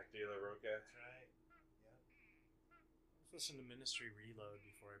 De La Roca. That's right. Yep. I was listening to Ministry Reload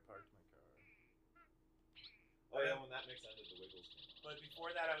before I parked my car. Oh yeah, when that mix ended, the Wiggles came on. But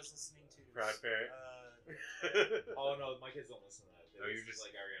before that, I was listening to Proud Parent. Oh no, my kids don't listen to that. They Oh, you listen to, just-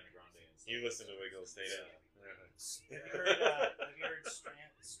 like Ariana Grande and stuff. You listen to Wiggles, they Yeah. have you heard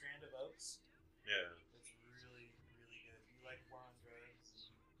Strand of Oaks? Yeah. It's really, really good. You like War on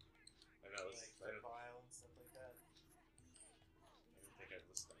Drugs, I know. like I don't Vile and stuff like that. think I've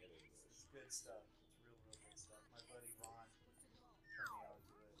listened to any of this. It's good stuff. It's real good stuff. My buddy Ron turned me on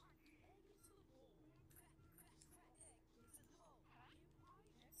to it.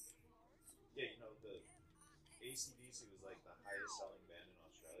 Yeah, you know, the AC/DC was like the highest selling band in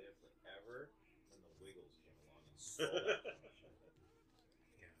Australia forever. Then the Wiggles came along and stole that.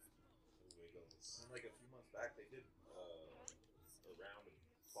 Yeah. The Wiggles. And like a few months back, they did a round of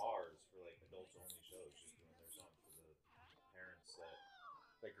bars for like adults only shows, just doing their songs for the parents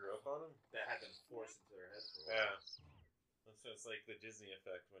They grew up on them. that had been forced into their heads for a Yeah. while. So it's like the Disney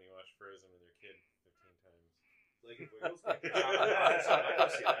effect when you watch Frozen with your kid 15 times. Like if Wiggles got good job on ice, I might go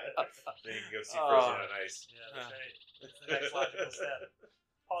see that. Then you can go see Oh. Frozen on ice. Yeah, that's right. That's the next logical step.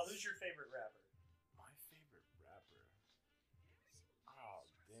 Paul, who's your favorite rapper? My favorite rapper. Oh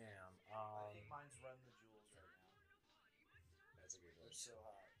damn. I think mine's Run the Jewels right now. That's a good one. They're so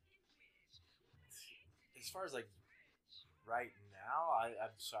hot. As far as like right now,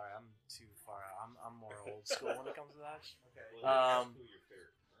 I'm sorry, I'm too far out. I'm more old school when it comes to that. Okay. Well, that's Um, who your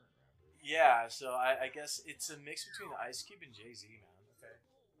favorite current rapper is. Yeah, so I guess it's a mix between Ice Cube and Jay-Z, man. Okay.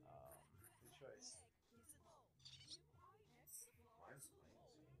 Um, Good choice. Mine's Lance.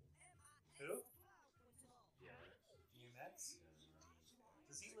 Who? Yeah. DMX?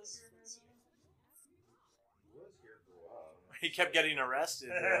 Does he live here in Arizona? He was here for a while. he kept getting arrested.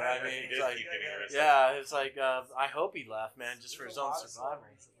 Dude. I mean, He it's did like, keep getting arrested. yeah, it's like I hope he left, man, just for There's his a own lot of survival.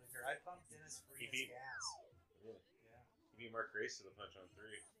 celebrities that live here. I pumped Dennis He Farina's beat- gas. Really? Yeah. You beat Mark Grace to the punch on 3.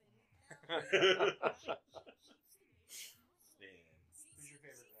 Man. Who's your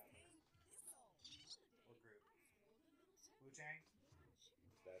favorite rapper? What group? Wu-Tang?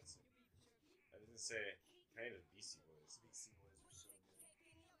 That's it. I was gonna say kind of Beastie Boys, Beastie Boys are so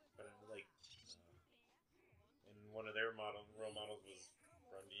good. but I'm like, and one of their role models was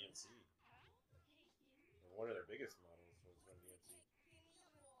Run DMC. And one of their biggest models was Run DMC.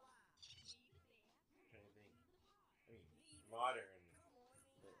 I'm trying to think. I mean, modern.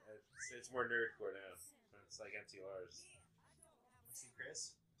 It's more nerdcore now. It's like MC Lars. MC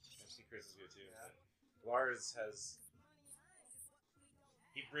Chris? MC Chris is good too. Yeah. But Lars has.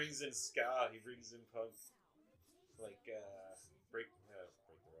 He brings in ska. He brings in punk. Like break the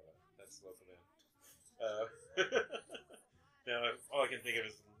Rolla. That's local band. Now all I can think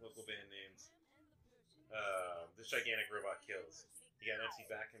of is local band names. This Gigantic Robot Kills. You got MC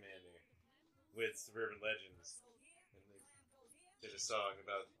Backcommander with Suburban Legends, and they did a song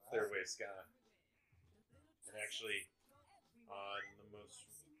about third wave ska. And actually, on the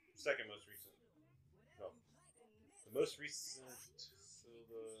second most recent, well, the most recent,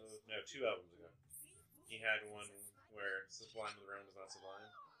 no, 2 albums ago, he had one where Sublime with Rome was not Sublime.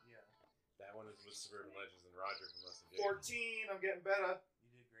 Yeah. That one was with Suburban Legends and Roger from Less Than Jake. 14, I'm getting better.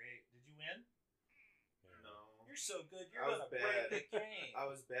 You did great. Did you win? Yeah. No. You're so good. You're I was gonna break bad. the game. I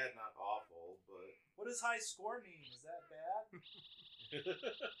was bad, not awful, but. What does high score mean? Is that bad? Did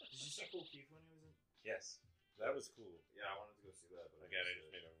you see Cool Keith when he was in? Yes, that was cool. Yeah, I wanted to go see that, but Again, I just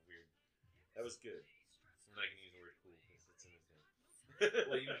made a weird. That was good. I'm not gonna use the word cool because it's in his name.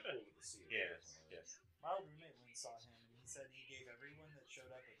 Well, you meant cool with the C. Yes, yes. My old roommate once saw him, and he said he gave everyone that showed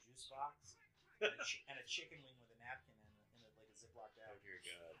up a juice box and a chicken wing with a napkin in like a Ziploc Oh bag. dear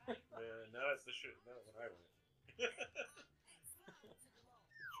God. Not as the shit. Not when I went.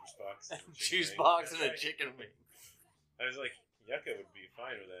 Juice box. and chicken Juice wing. box and a That's right. chicken wing. I was like, Yucca would be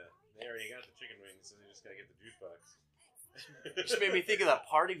fine with that. They already got the chicken wings, so they just gotta get the juice box. It just made me think of that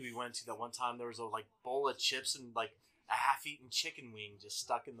party we went to that one time. There was a like bowl of chips and like a half-eaten chicken wing just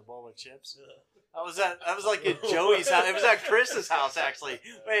stuck in the bowl of chips. That was like at Joey's house. It was at Chris's house actually.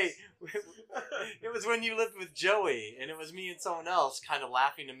 Wait, it was when you lived with Joey, and it was me and someone else kind of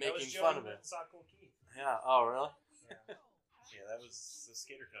laughing and That was making Joe fun of who it. Saw Cool Keith. Yeah. Oh, really? Yeah. Yeah, that was the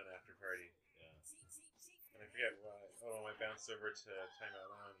SkaterCon after party. Yeah. And I forget why. Oh, I bounced over to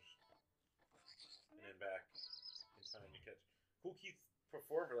Timeout Lounge and then back in time to catch. Cool Keith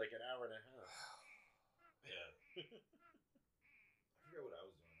performed for like an hour and a half. Yeah. I forget what I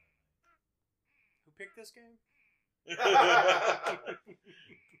was doing that night. Who picked this game? I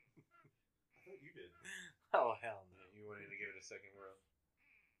thought you did. Oh hell no! You wanted to give it a second whirl.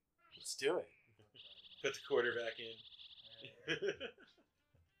 Let's do it. Put the quarter back in.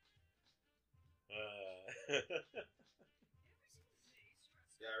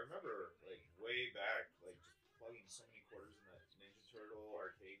 Yeah, I remember like way back, like just plugging so many quarters in that Ninja Turtle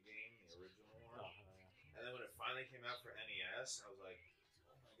arcade game, the original one. Oh, And then when it finally came out for NES, I was like,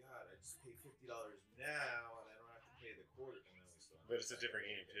 oh my god, I just paid $50 now and I don't have to pay the quarter. And then we still. But it's a different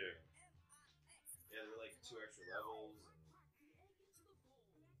game, too. Yeah, there were like 2 extra levels. And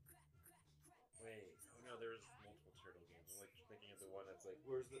Wait, oh no, there was multiple turtle games. I'm like thinking of the one that's like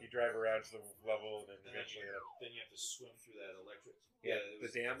where's the? you drive around to the level and then And eventually end up. then you have to swim through that electric. Yeah, it the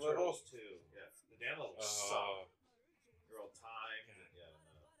was dam Turtles too. Yeah, the dam level Oh, sucked. They're all timed. God. Yeah,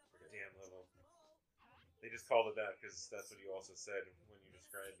 no. the damn level. They just called it that because that's what you also said when you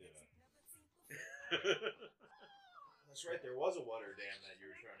described it. That's right. There was a water dam that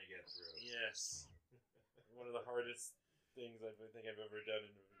you were trying to get through. Yes. One of the hardest things I think I've ever done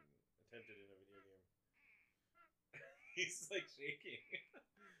attempted in a video game. He's like shaking.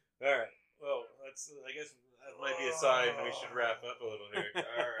 Alright. Well, I guess that might be a sign we should wrap up a little here.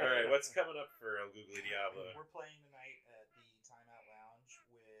 Alright, what's coming up for El Googly Diablo? We're playing tonight at the Timeout Lounge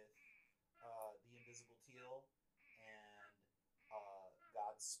with the Invisible Teal and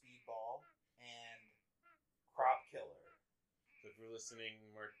God's Speedball and Crop Killer. So if we're listening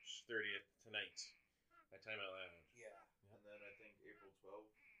March 30th tonight at Timeout Lounge. Yeah. And then I think April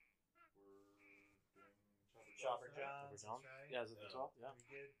 12th, we're doing Chopper John. John's. John? That's right. Yeah, is it the 12th? Yeah. Pretty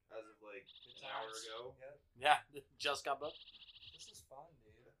good. As of like Good an hour times. ago. Yep. Yeah, just got booked. This is fun,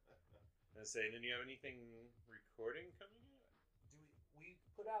 dude. And say, then you have anything recording coming up? We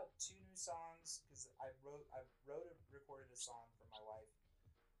put out 2 new songs because I recorded a song for my wife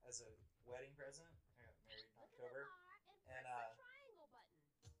as a wedding present. I got married in October,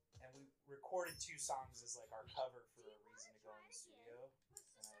 and we recorded 2 songs as like our cover for a reason to go in the studio.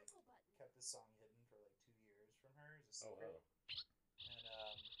 And I kept this song hidden for like 2 years from her as a Oh, secret. wow. And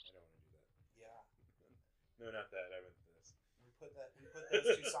I don't want to do that. yeah, No, not that. I meant this. we put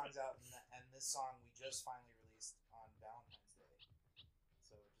those 2 songs out, and this song we just finally released on Valentine's Day.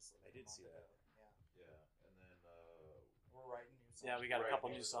 So just like I did a month see that. ago. Yeah, Yeah, and then we're writing new songs. Yeah, we got a Right, couple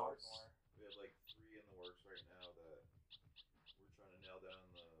yeah, new there's songs. More. we have like 3 in the works right now that we're trying to nail down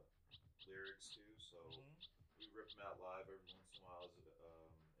the lyrics to. So Mhm. we rip them out live every once in a while as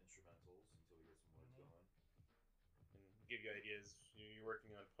instrumentals until we get some work Mhm. going. And give you ideas. You're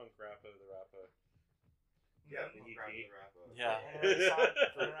working on Punk Rappa, the Rappa. Yeah, Mhm. we'll grab the rap up. Yeah.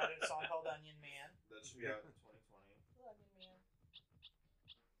 We're writing a song called Onion Man. That should be out in 2020. Onion Man.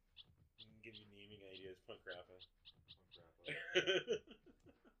 You can give you naming ideas, Punk Rappa. Punk rap up.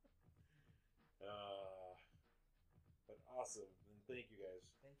 But awesome. And thank you guys.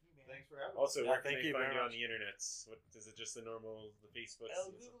 Thank you, man. Thanks for having Also, Yeah, where can thank they you find very you on much. the internets? What is it? Just the normal, the Facebooks?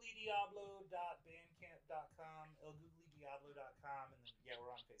 ElGooglyDiablo.bandcamp.com, ElGooglyDiablo.com, and then yeah,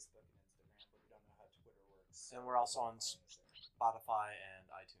 we're on Facebook and Instagram, but we don't know how Twitter works. And we're also on Find us there. Spotify and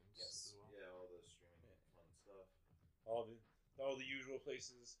iTunes Yes. as well. Yeah, all the streaming fun stuff. all the usual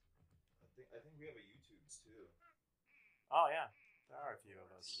places. I think we have a YouTube's too. Oh yeah, there are a few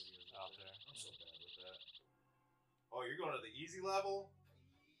of us out there. I'm so bad with that. Oh, you're going to the easy level?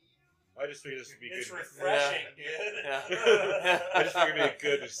 I just figured this would be It's good. refreshing, dude. Yeah. I just figured it'd be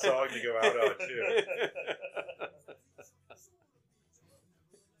a good song to go out on too.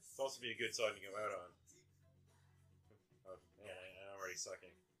 It's also be a good song to go out on. Oh, yeah, I'm already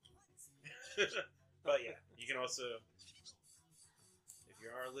sucking. But yeah, you can also, if you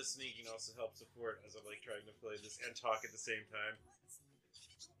are listening, you can also help support as I'm like trying to play this and talk at the same time.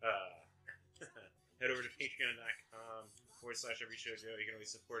 Head over to patreon.com/everyshowjoe. You can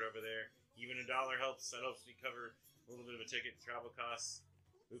always support over there. Even $1 helps. That helps me cover a little bit of a ticket, travel costs.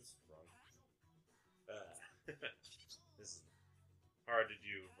 Oops, wrong. This is hard to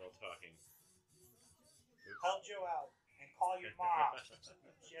do while talking. Oops. Help Joe out and call your mom.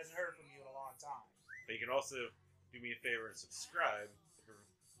 She hasn't heard from you in a long time. But you can also do me a favor and subscribe if you're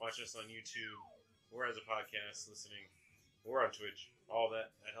watching us on YouTube or as a podcast, listening, or on Twitch. All that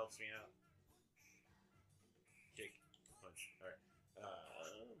helps me out. Kick, punch. All right.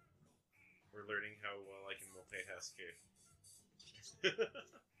 We're learning how well I can multitask here.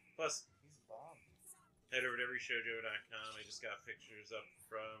 Plus, He's bummed. head over to everyshowjoe.com. I just got pictures up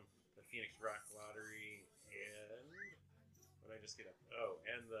from the Phoenix Rock Lottery and what did I just get up? Oh,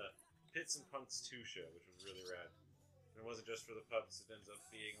 and the Pits and Punks 2 show, which was really rad. And it wasn't just for the pups, it ends up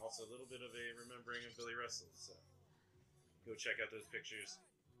being also a little bit of a remembering of Billy Russell. So go check out those pictures.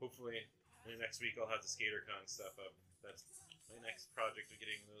 Hopefully, next week I'll have the SkaterCon stuff up. That's my next project of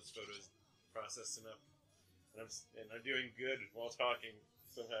getting those photos processed enough. And I'm doing good while talking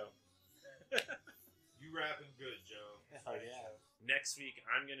somehow. You rapping good, Joe. Oh yeah. Next week,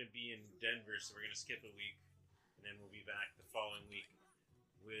 I'm going to be in Denver, so we're going to skip a week, and then we'll be back the following week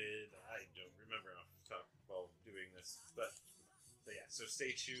with, I don't remember off the top while doing this, but yeah, so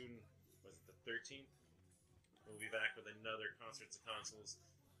stay tuned. Was it the 13th? We'll be back with another Concerts of Consoles.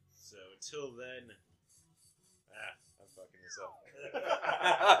 So until then, I'm fucking this up.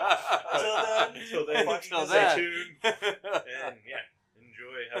 Until then, Until then, Until stay then. tuned, and yeah,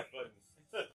 enjoy, have fun.